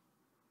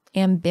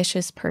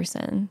ambitious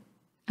person.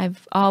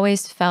 I've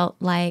always felt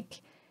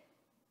like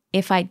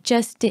if I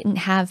just didn't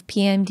have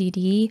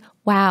PMDD,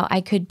 wow,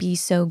 I could be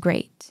so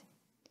great.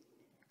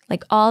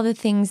 Like all the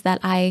things that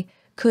I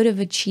could have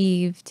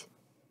achieved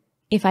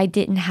if I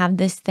didn't have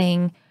this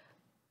thing,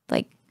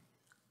 like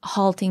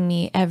halting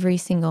me every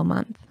single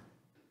month.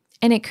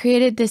 And it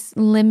created this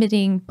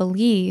limiting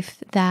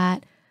belief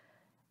that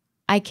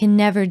I can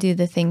never do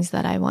the things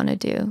that I want to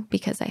do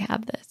because I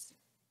have this.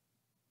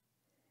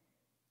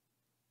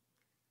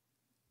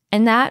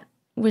 And that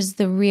was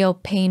the real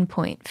pain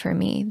point for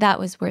me. That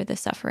was where the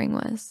suffering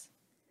was.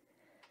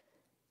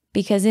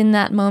 Because in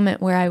that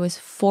moment where I was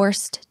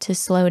forced to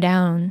slow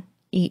down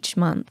each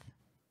month,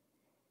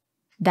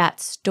 that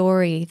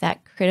story,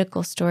 that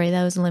critical story,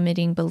 those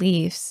limiting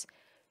beliefs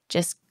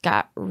just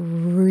got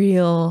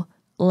real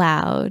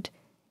loud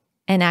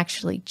and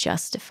actually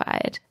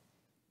justified.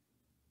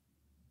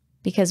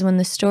 Because when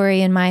the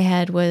story in my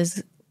head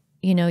was,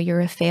 you're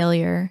a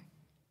failure,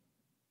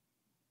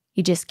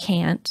 you just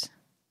can't.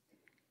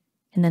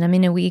 And then I'm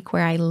in a week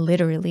where I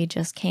literally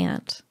just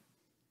can't.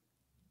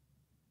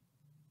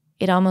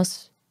 It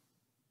almost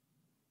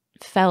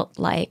felt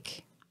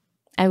like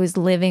I was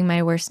living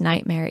my worst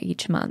nightmare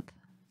each month.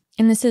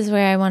 And this is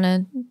where I want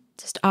to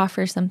just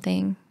offer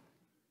something.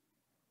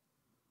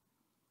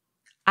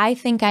 I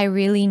think I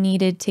really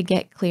needed to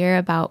get clear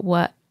about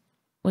what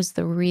was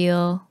the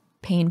real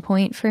pain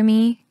point for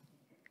me,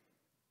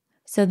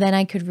 so then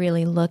I could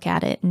really look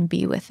at it and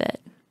be with it.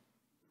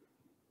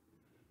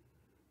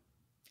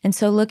 And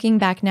so looking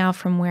back now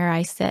from where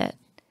I sit,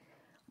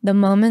 the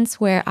moments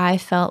where I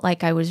felt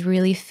like I was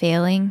really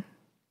failing,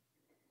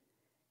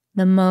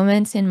 the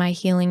moments in my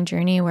healing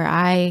journey where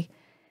I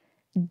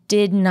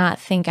did not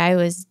think I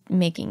was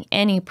making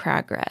any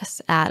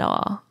progress at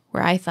all,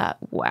 where I thought,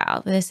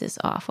 wow, this is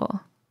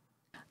awful.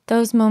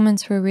 Those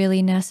moments were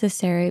really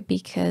necessary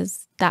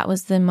because that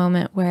was the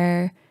moment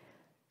where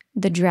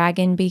the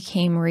dragon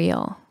became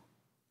real,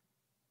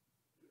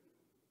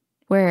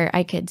 where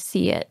I could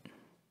see it.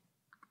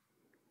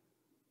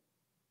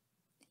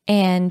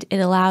 And it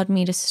allowed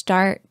me to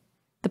start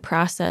the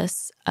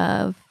process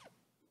of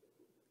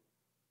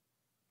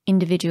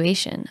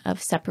individuation,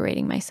 of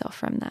separating myself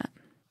from that.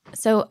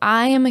 So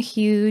I am a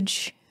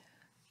huge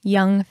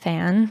Jung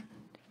fan,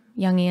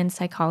 Jungian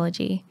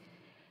psychology.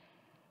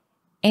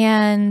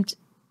 And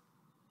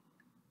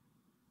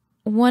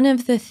one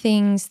of the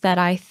things that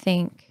I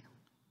think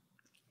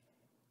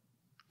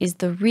is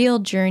the real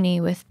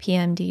journey with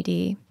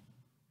PMDD,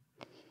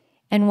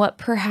 and what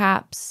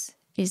perhaps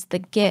is the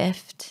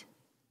gift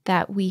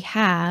that we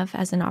have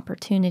as an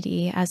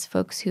opportunity as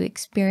folks who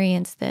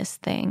experience this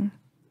thing,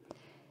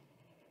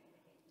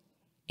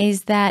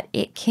 is that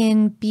it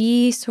can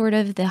be sort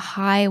of the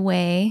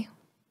highway,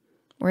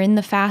 we're in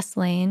the fast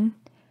lane,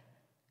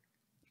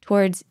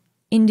 towards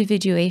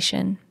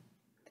individuation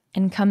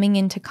and coming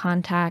into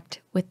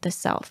contact with the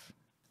self.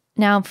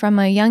 Now, from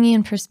a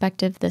Jungian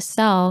perspective, the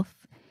self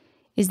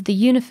is the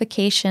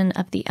unification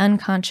of the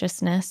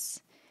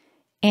unconsciousness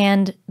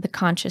and the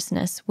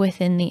consciousness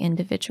within the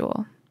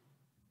individual.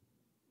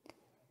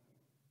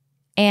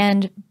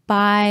 And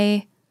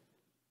by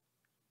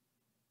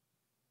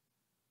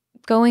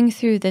going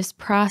through this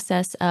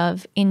process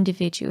of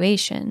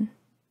individuation,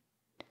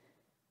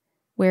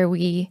 where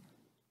we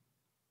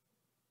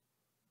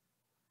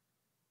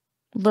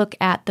look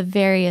at the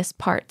various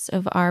parts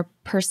of our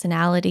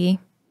personality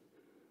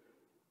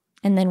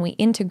and then we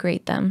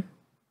integrate them,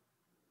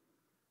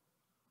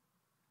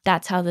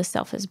 that's how the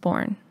self is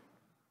born.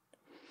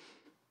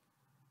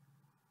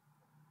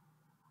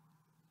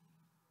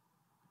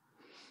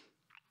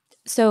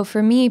 So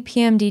for me,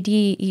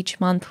 PMDD each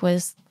month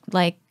was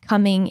like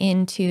coming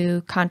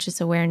into conscious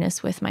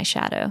awareness with my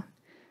shadow,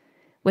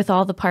 with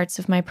all the parts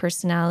of my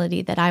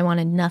personality that I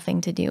wanted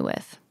nothing to do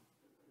with.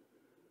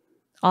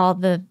 All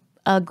the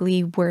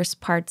ugly,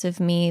 worst parts of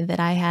me that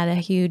I had a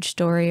huge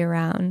story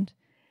around.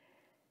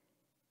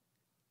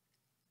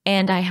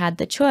 And I had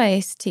the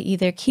choice to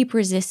either keep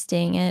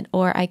resisting it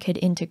or I could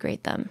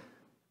integrate them.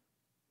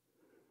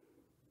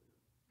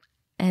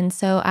 And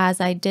so as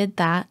I did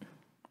that,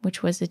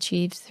 which was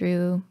achieved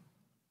through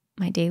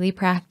my daily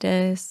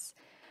practice,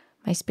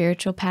 my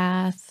spiritual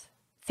path,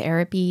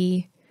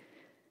 therapy,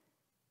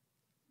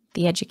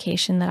 the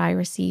education that I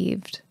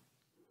received,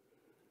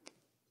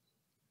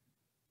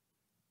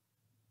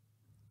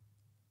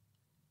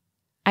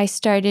 I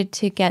started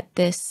to get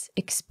this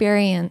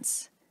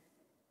experience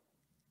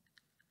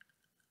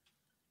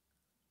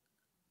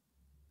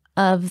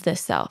of the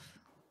self.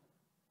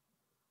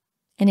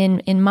 And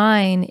in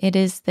mine, it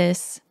is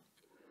this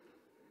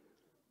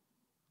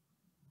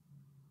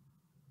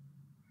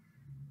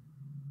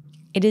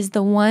it is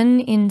the one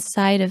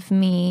inside of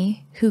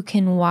me who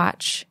can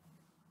watch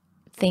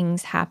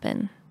things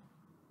happen.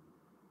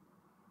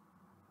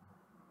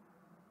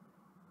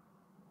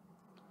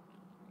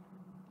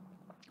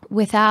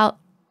 Without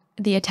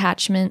the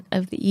attachment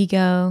of the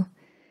ego,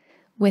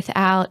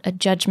 without a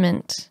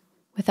judgment,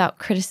 without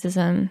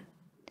criticism,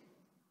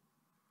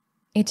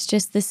 It's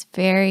just this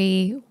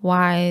very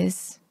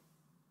wise,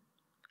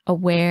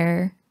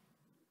 aware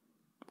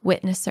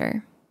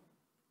witnesser.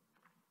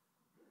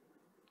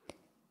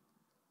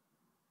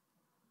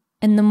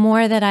 And the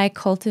more that I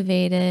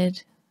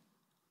cultivated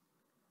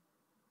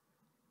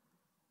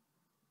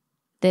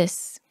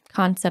this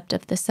concept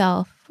of the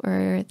self,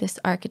 or this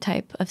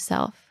archetype of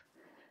self,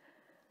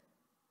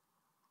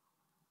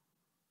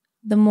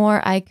 the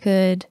more I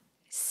could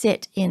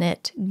sit in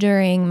it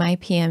during my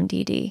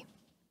PMDD.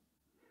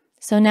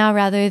 So now,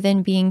 rather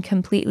than being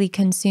completely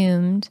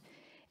consumed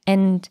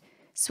and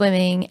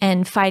swimming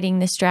and fighting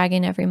this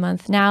dragon every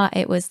month, now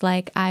it was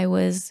like I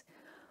was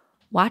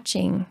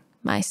watching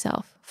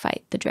myself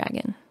fight the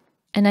dragon.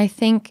 And I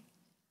think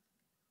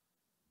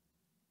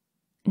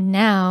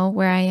now,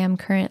 where I am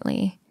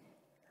currently,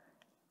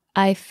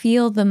 I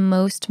feel the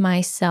most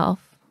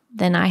myself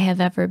than I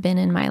have ever been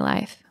in my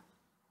life.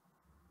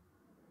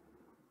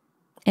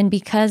 And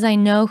because I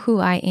know who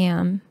I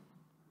am,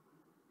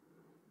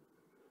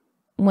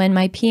 when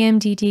my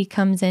PMDD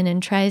comes in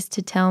and tries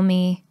to tell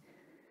me,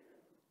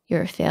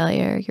 you're a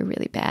failure, you're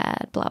really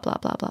bad, blah, blah,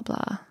 blah, blah,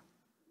 blah,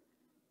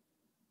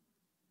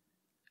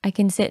 I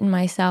can sit in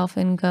myself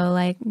and go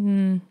like,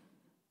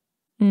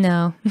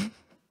 no,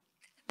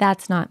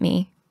 that's not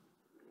me.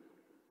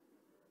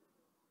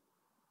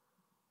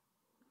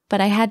 But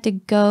I had to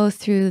go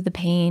through the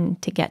pain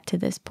to get to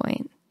this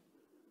point.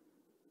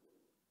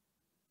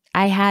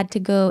 I had to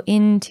go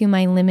into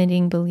my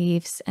limiting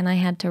beliefs and I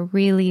had to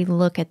really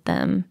look at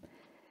them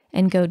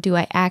and go, do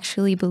I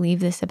actually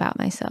believe this about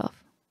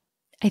myself?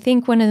 I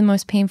think one of the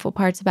most painful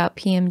parts about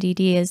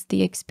PMDD is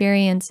the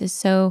experience is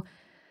so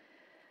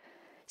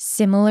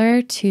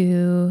similar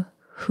to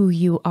who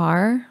you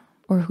are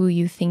or who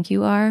you think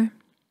you are.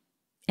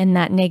 And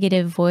that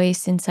negative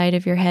voice inside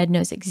of your head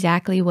knows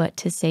exactly what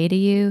to say to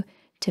you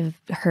to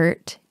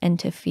hurt and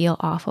to feel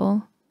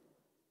awful.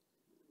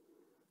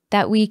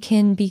 That we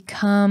can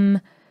become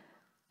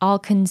all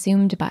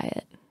consumed by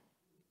it.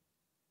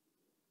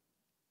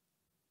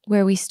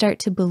 Where we start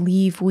to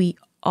believe we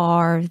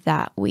are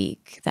that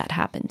weak that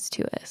happens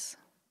to us.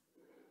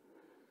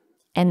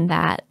 And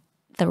that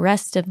the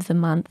rest of the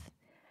month,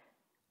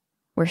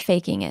 we're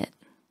faking it,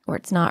 or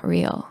it's not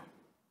real.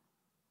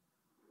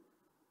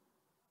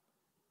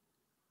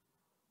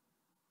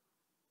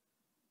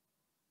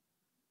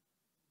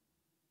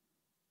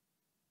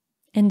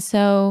 And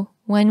so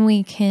when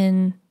we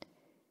can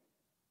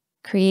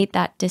create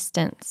that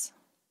distance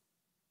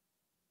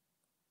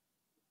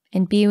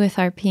and be with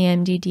our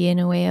PMDD in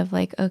a way of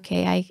like,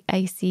 okay,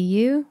 I see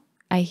you,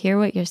 I hear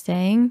what you're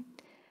saying.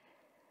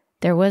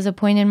 There was a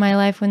point in my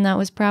life when that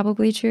was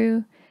probably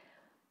true,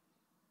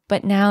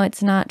 but now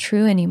it's not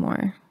true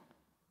anymore.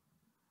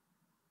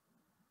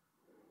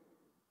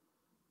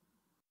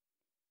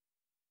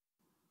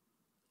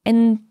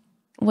 And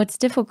what's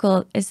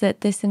difficult is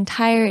that this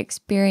entire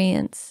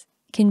experience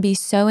can be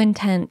so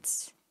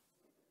intense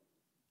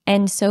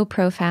and so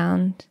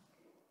profound,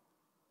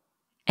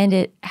 and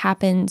it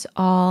happens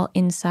all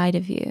inside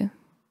of you.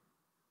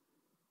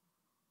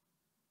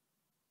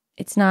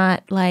 It's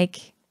not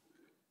like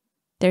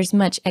there's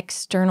much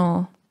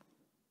external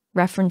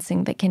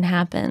referencing that can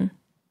happen.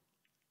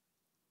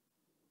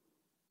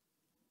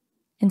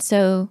 And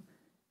so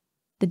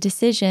the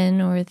decision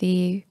or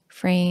the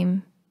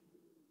frame,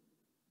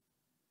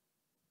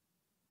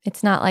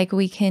 it's not like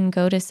we can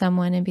go to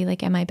someone and be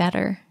like, am I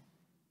better?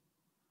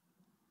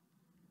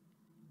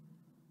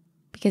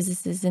 Because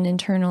this is an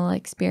internal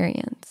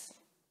experience.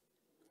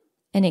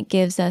 And it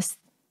gives us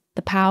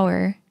the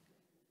power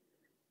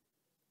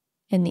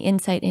and the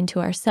insight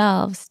into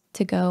ourselves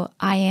to go,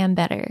 I am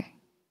better.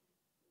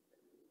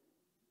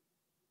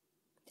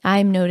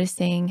 I'm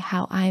noticing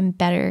how I'm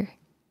better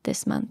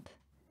this month,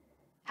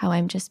 how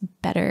I'm just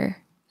better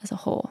as a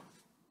whole.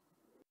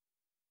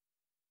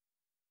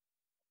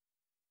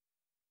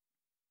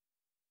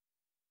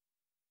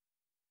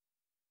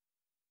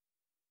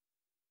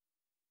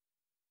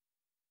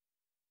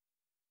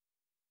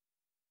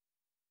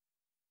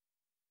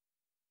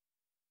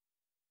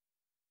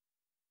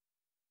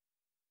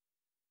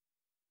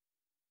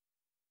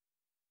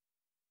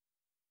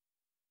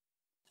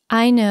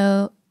 I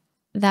know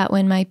that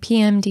when my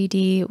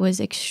PMDD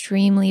was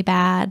extremely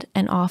bad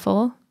and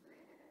awful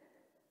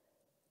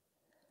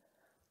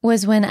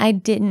was when I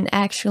didn't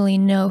actually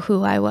know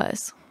who I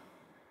was.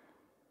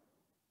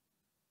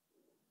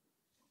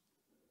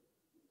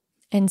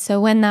 And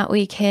so when that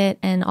week hit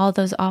and all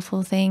those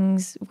awful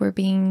things were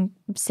being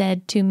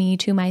said to me,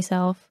 to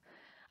myself,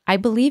 I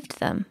believed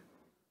them.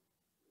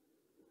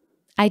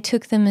 I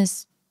took them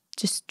as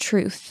just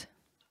truth.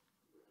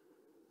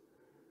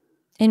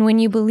 And when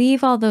you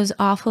believe all those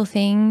awful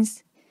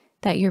things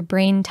that your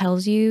brain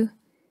tells you,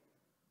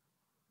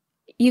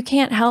 you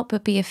can't help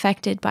but be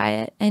affected by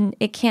it, and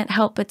it can't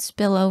help but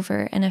spill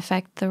over and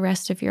affect the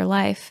rest of your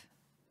life.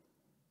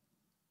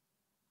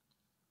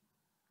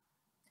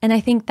 And I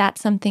think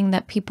that's something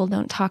that people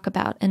don't talk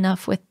about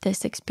enough with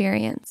this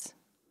experience.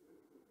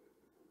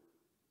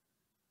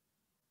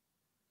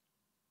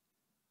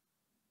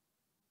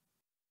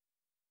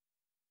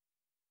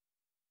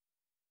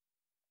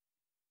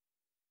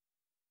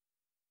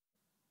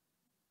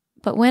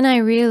 But when I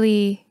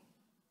really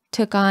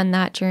took on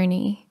that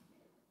journey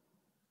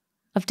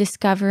of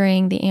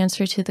discovering the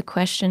answer to the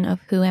question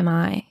of who am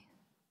I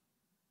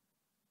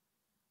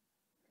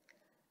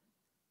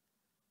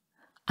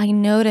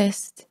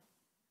noticed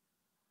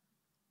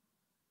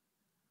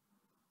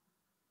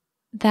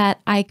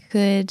that I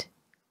could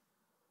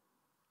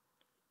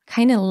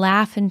kind of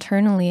laugh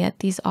internally at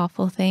these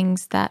awful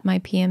things that my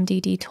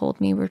PMDD told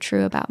me were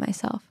true about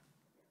myself.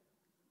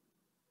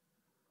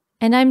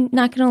 And I'm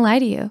not going to lie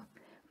to you.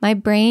 My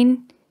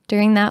brain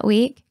during that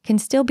week can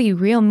still be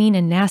real mean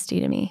and nasty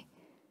to me.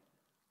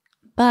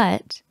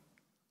 But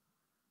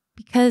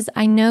because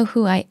I know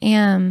who I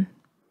am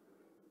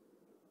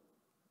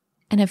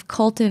and have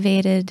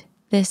cultivated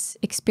this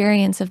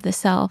experience of the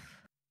self,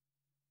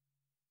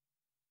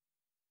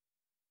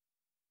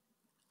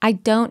 I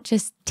don't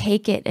just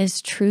take it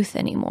as truth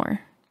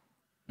anymore.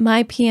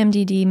 My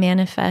PMDD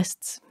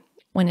manifests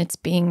when it's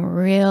being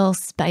real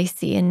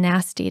spicy and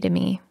nasty to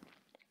me.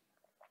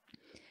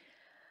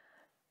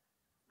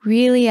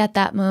 Really at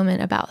that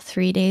moment, about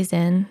 3 days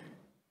in,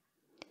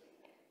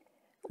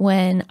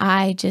 when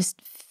I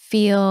just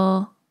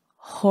feel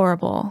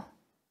horrible.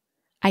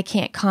 I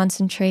can't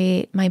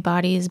concentrate. My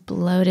body is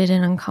bloated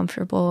and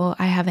uncomfortable.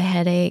 I have a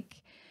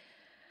headache.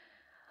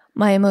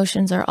 My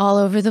emotions are all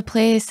over the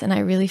place, and I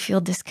really feel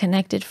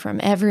disconnected from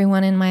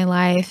everyone in my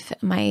life.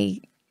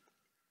 My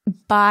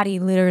body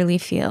literally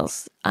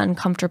feels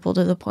uncomfortable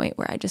to the point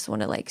where I just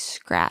want to like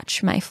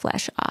scratch my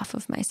flesh off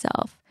of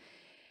myself.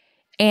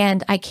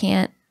 And I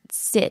can't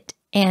sit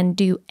and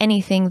do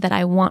anything that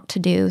I want to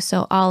do.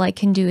 So all I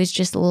can do is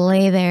just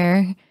lay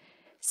there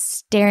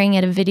staring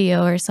at a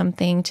video or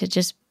something to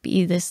just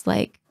be this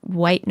like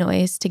white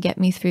noise to get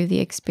me through the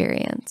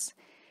experience.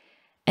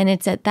 And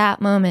it's at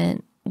that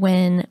moment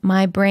when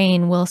my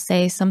brain will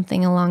say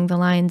something along the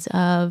lines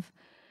of,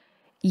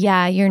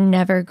 yeah, you're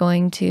never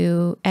going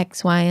to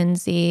X, Y, and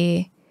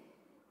Z.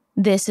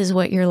 This is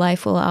what your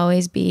life will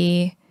always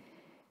be.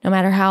 No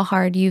matter how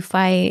hard you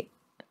fight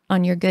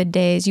on your good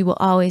days, you will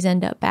always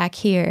end up back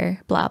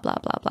here, blah, blah,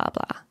 blah, blah,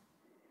 blah.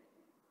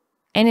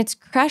 And it's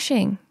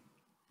crushing.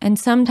 And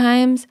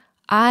sometimes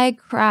I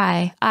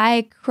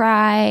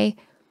cry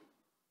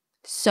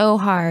so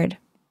hard.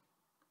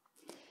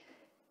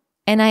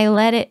 And I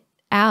let it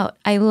out.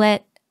 I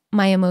let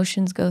my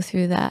emotions go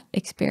through that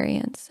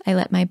experience. I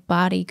let my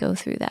body go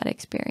through that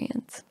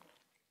experience.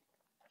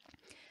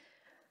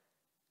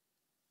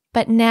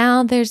 But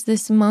now there's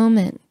this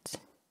moment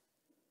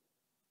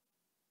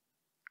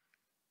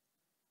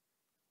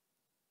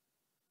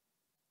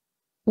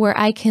where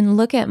I can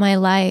look at my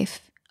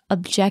life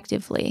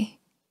objectively.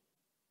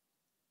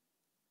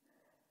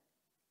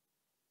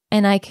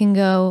 And I can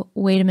go,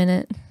 wait a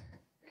minute.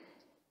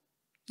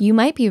 You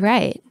might be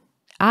right.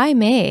 I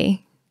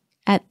may,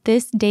 at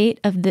this date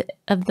of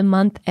the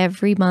month,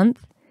 every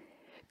month,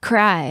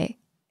 cry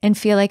and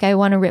feel like I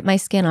want to rip my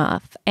skin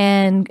off.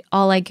 And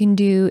all I can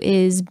do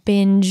is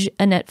binge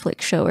a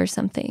Netflix show or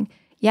something.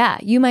 Yeah,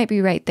 you might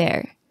be right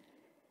there.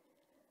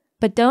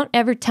 But don't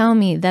ever tell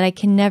me that I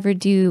can never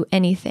do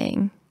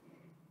anything,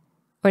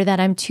 or that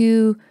I'm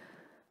too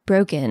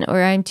broken,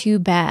 or I'm too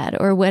bad,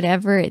 or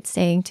whatever it's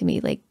saying to me.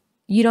 Like,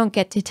 you don't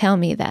get to tell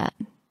me that.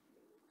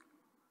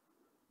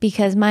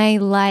 Because my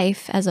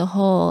life as a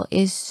whole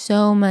is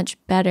so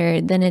much better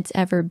than it's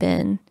ever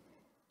been.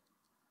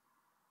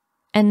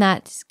 And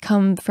that's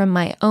come from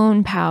my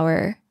own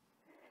power,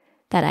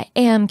 that I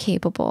am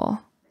capable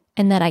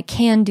and that I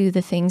can do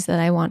the things that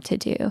I want to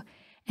do.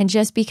 And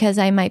just because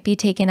I might be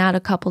taken out a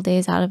couple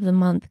days out of the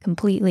month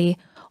completely,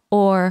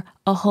 or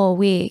a whole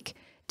week,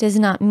 does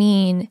not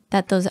mean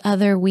that those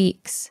other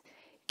weeks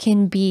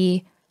can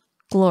be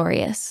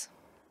glorious.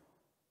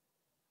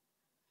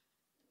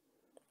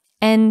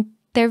 And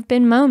there have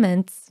been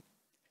moments,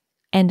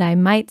 and I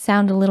might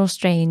sound a little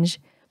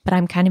strange, but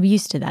I'm kind of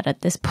used to that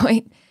at this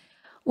point,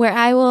 where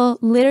I will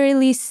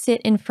literally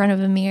sit in front of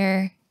a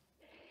mirror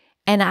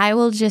and I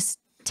will just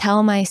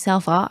tell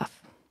myself off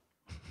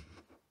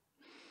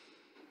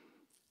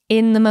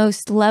in the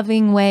most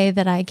loving way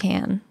that I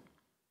can.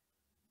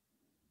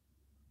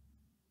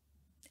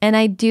 And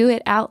I do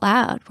it out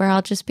loud, where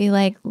I'll just be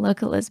like,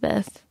 look,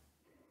 Elizabeth,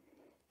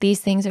 these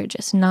things are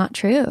just not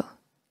true.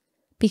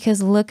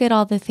 Because look at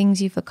all the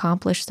things you've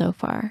accomplished so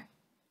far.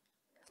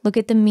 Look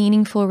at the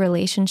meaningful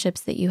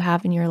relationships that you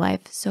have in your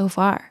life so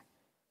far.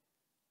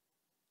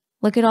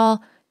 Look at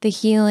all the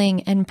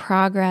healing and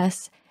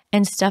progress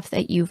and stuff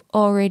that you've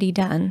already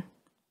done.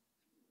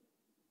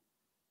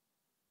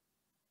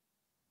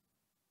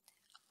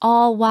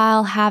 All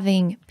while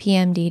having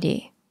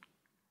PMDD.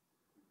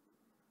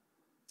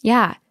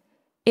 Yeah,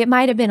 it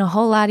might have been a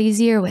whole lot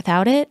easier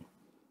without it,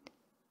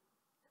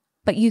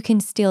 but you can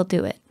still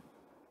do it.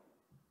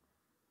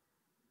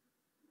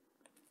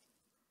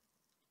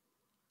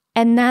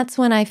 And that's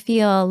when I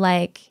feel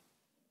like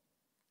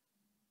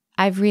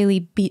I've really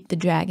beat the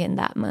dragon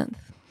that month.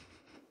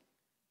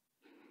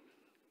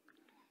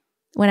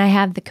 When I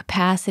have the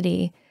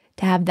capacity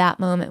to have that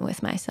moment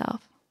with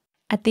myself.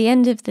 At the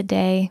end of the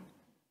day,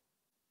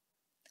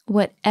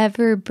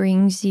 whatever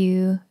brings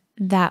you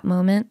that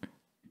moment,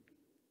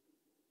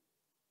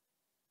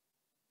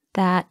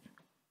 that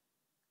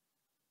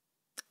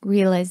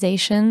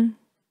realization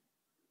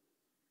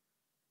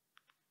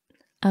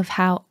of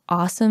how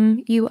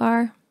awesome you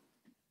are,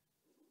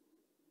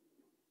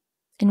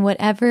 and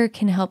whatever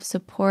can help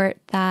support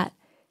that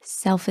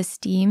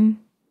self-esteem.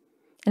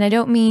 And I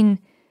don't mean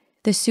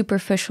the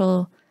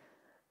superficial,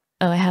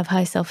 oh, I have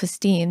high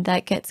self-esteem,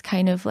 that gets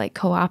kind of like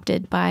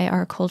co-opted by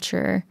our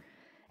culture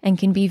and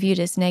can be viewed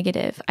as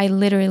negative. I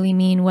literally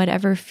mean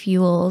whatever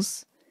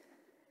fuels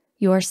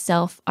your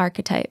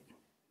self-archetype,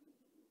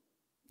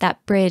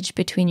 that bridge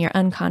between your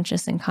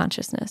unconscious and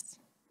consciousness.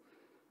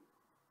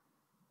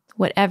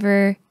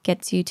 Whatever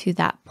gets you to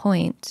that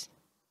point,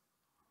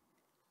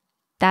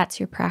 that's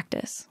your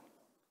practice.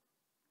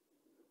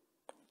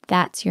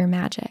 That's your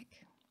magic.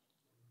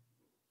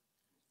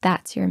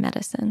 That's your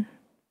medicine.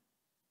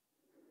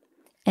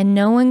 And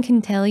no one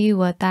can tell you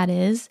what that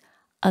is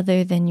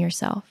other than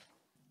yourself.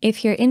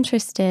 If you're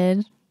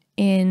interested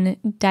in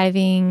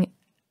diving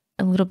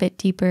a little bit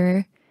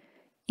deeper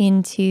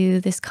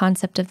into this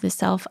concept of the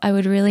self, I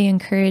would really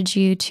encourage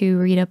you to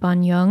read up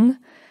on Jung.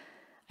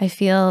 I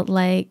feel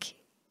like,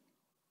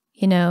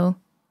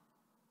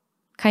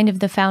 kind of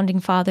the founding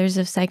fathers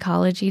of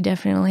psychology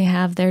definitely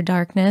have their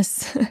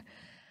darkness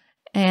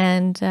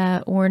and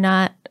we're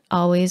not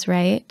always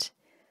right.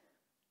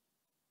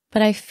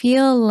 But I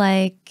feel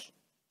like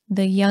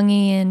the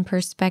Jungian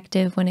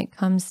perspective when it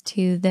comes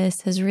to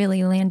this has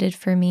really landed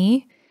for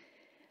me.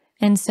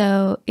 And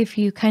so if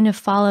you kind of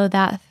follow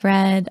that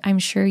thread, I'm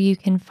sure you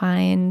can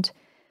find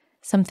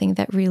something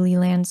that really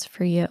lands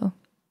for you,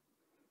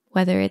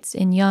 whether it's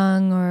in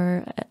Jung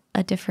or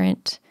a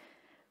different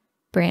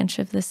branch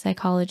of the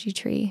psychology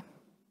tree.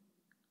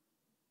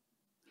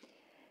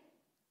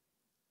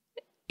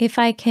 If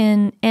I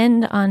can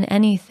end on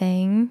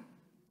anything,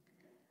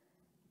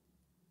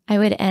 I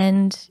would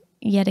end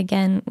yet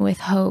again with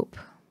hope.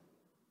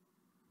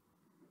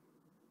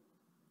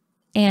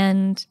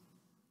 And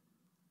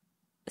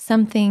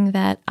something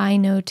that I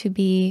know to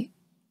be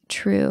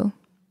true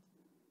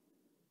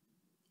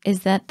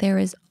is that there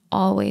is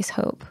always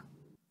hope.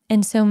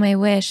 And so my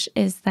wish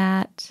is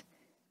that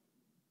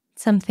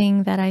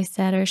something that I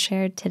said or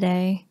shared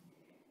today,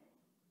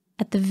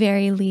 at the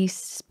very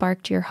least,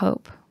 sparked your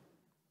hope.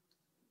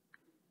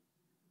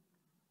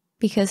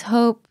 Because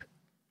hope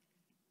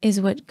is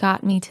what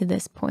got me to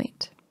this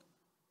point.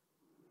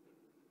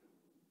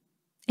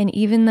 And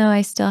even though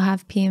I still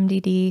have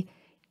PMDD,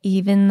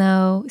 even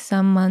though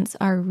some months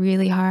are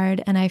really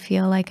hard and I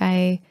feel like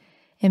I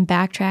am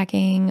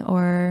backtracking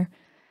or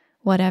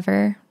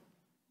whatever,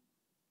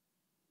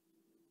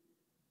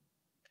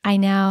 I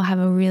now have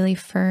a really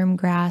firm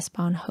grasp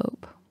on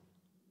hope.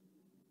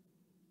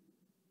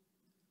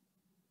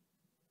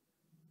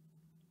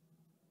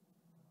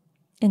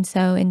 And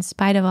so, in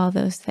spite of all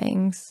those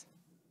things,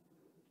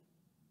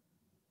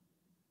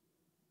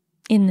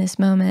 in this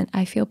moment,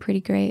 I feel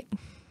pretty great.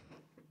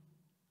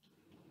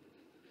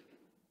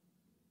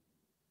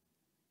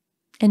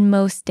 And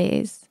most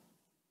days,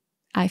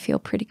 I feel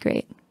pretty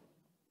great.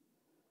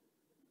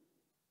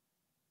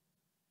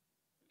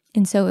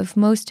 And so, if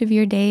most of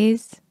your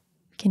days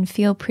can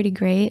feel pretty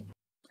great,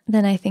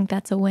 then I think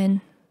that's a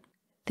win.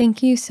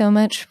 Thank you so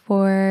much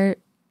for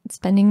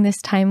spending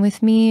this time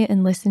with me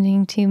and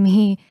listening to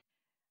me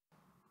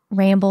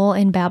ramble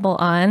and babble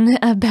on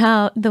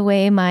about the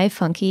way my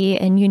funky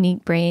and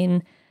unique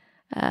brain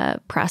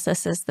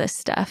processes this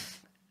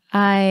stuff.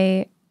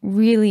 I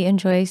really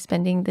enjoy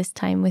spending this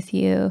time with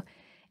you.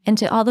 And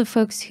to all the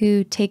folks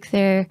who take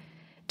their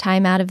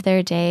time out of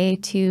their day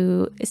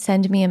to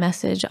send me a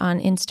message on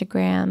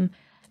Instagram,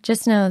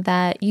 just know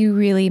that you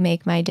really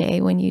make my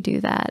day when you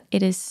do that.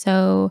 It is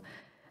so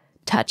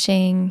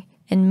touching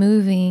and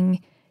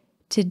moving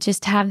to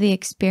just have the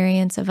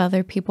experience of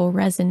other people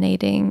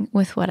resonating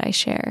with what I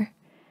share.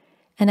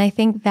 And I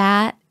think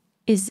that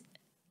is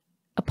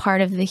a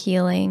part of the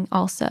healing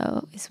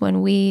also, is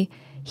when we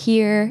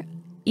hear,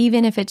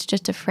 even if it's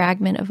just a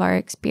fragment of our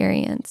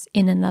experience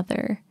in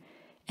another,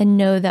 and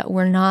know that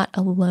we're not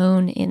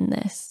alone in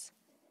this.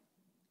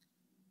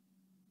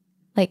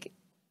 Like,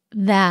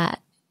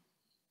 that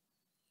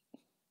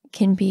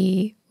can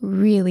be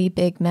really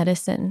big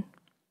medicine.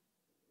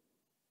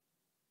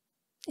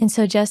 And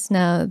so just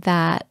know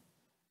that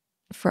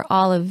for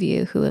all of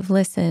you who have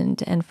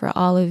listened and for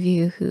all of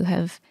you who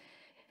have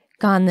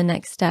gone the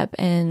next step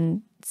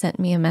and sent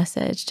me a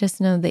message, just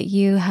know that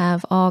you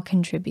have all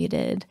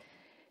contributed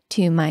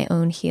to my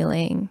own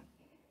healing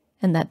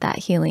and that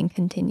healing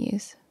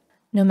continues.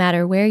 No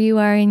matter where you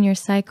are in your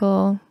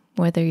cycle,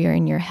 whether you're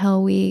in your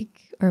hell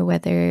week or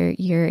whether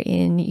you're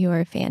in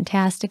your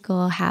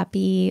fantastical,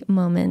 happy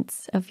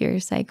moments of your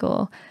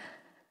cycle,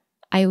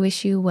 I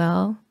wish you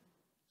well.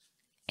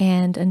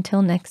 And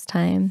until next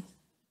time,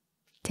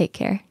 take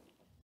care.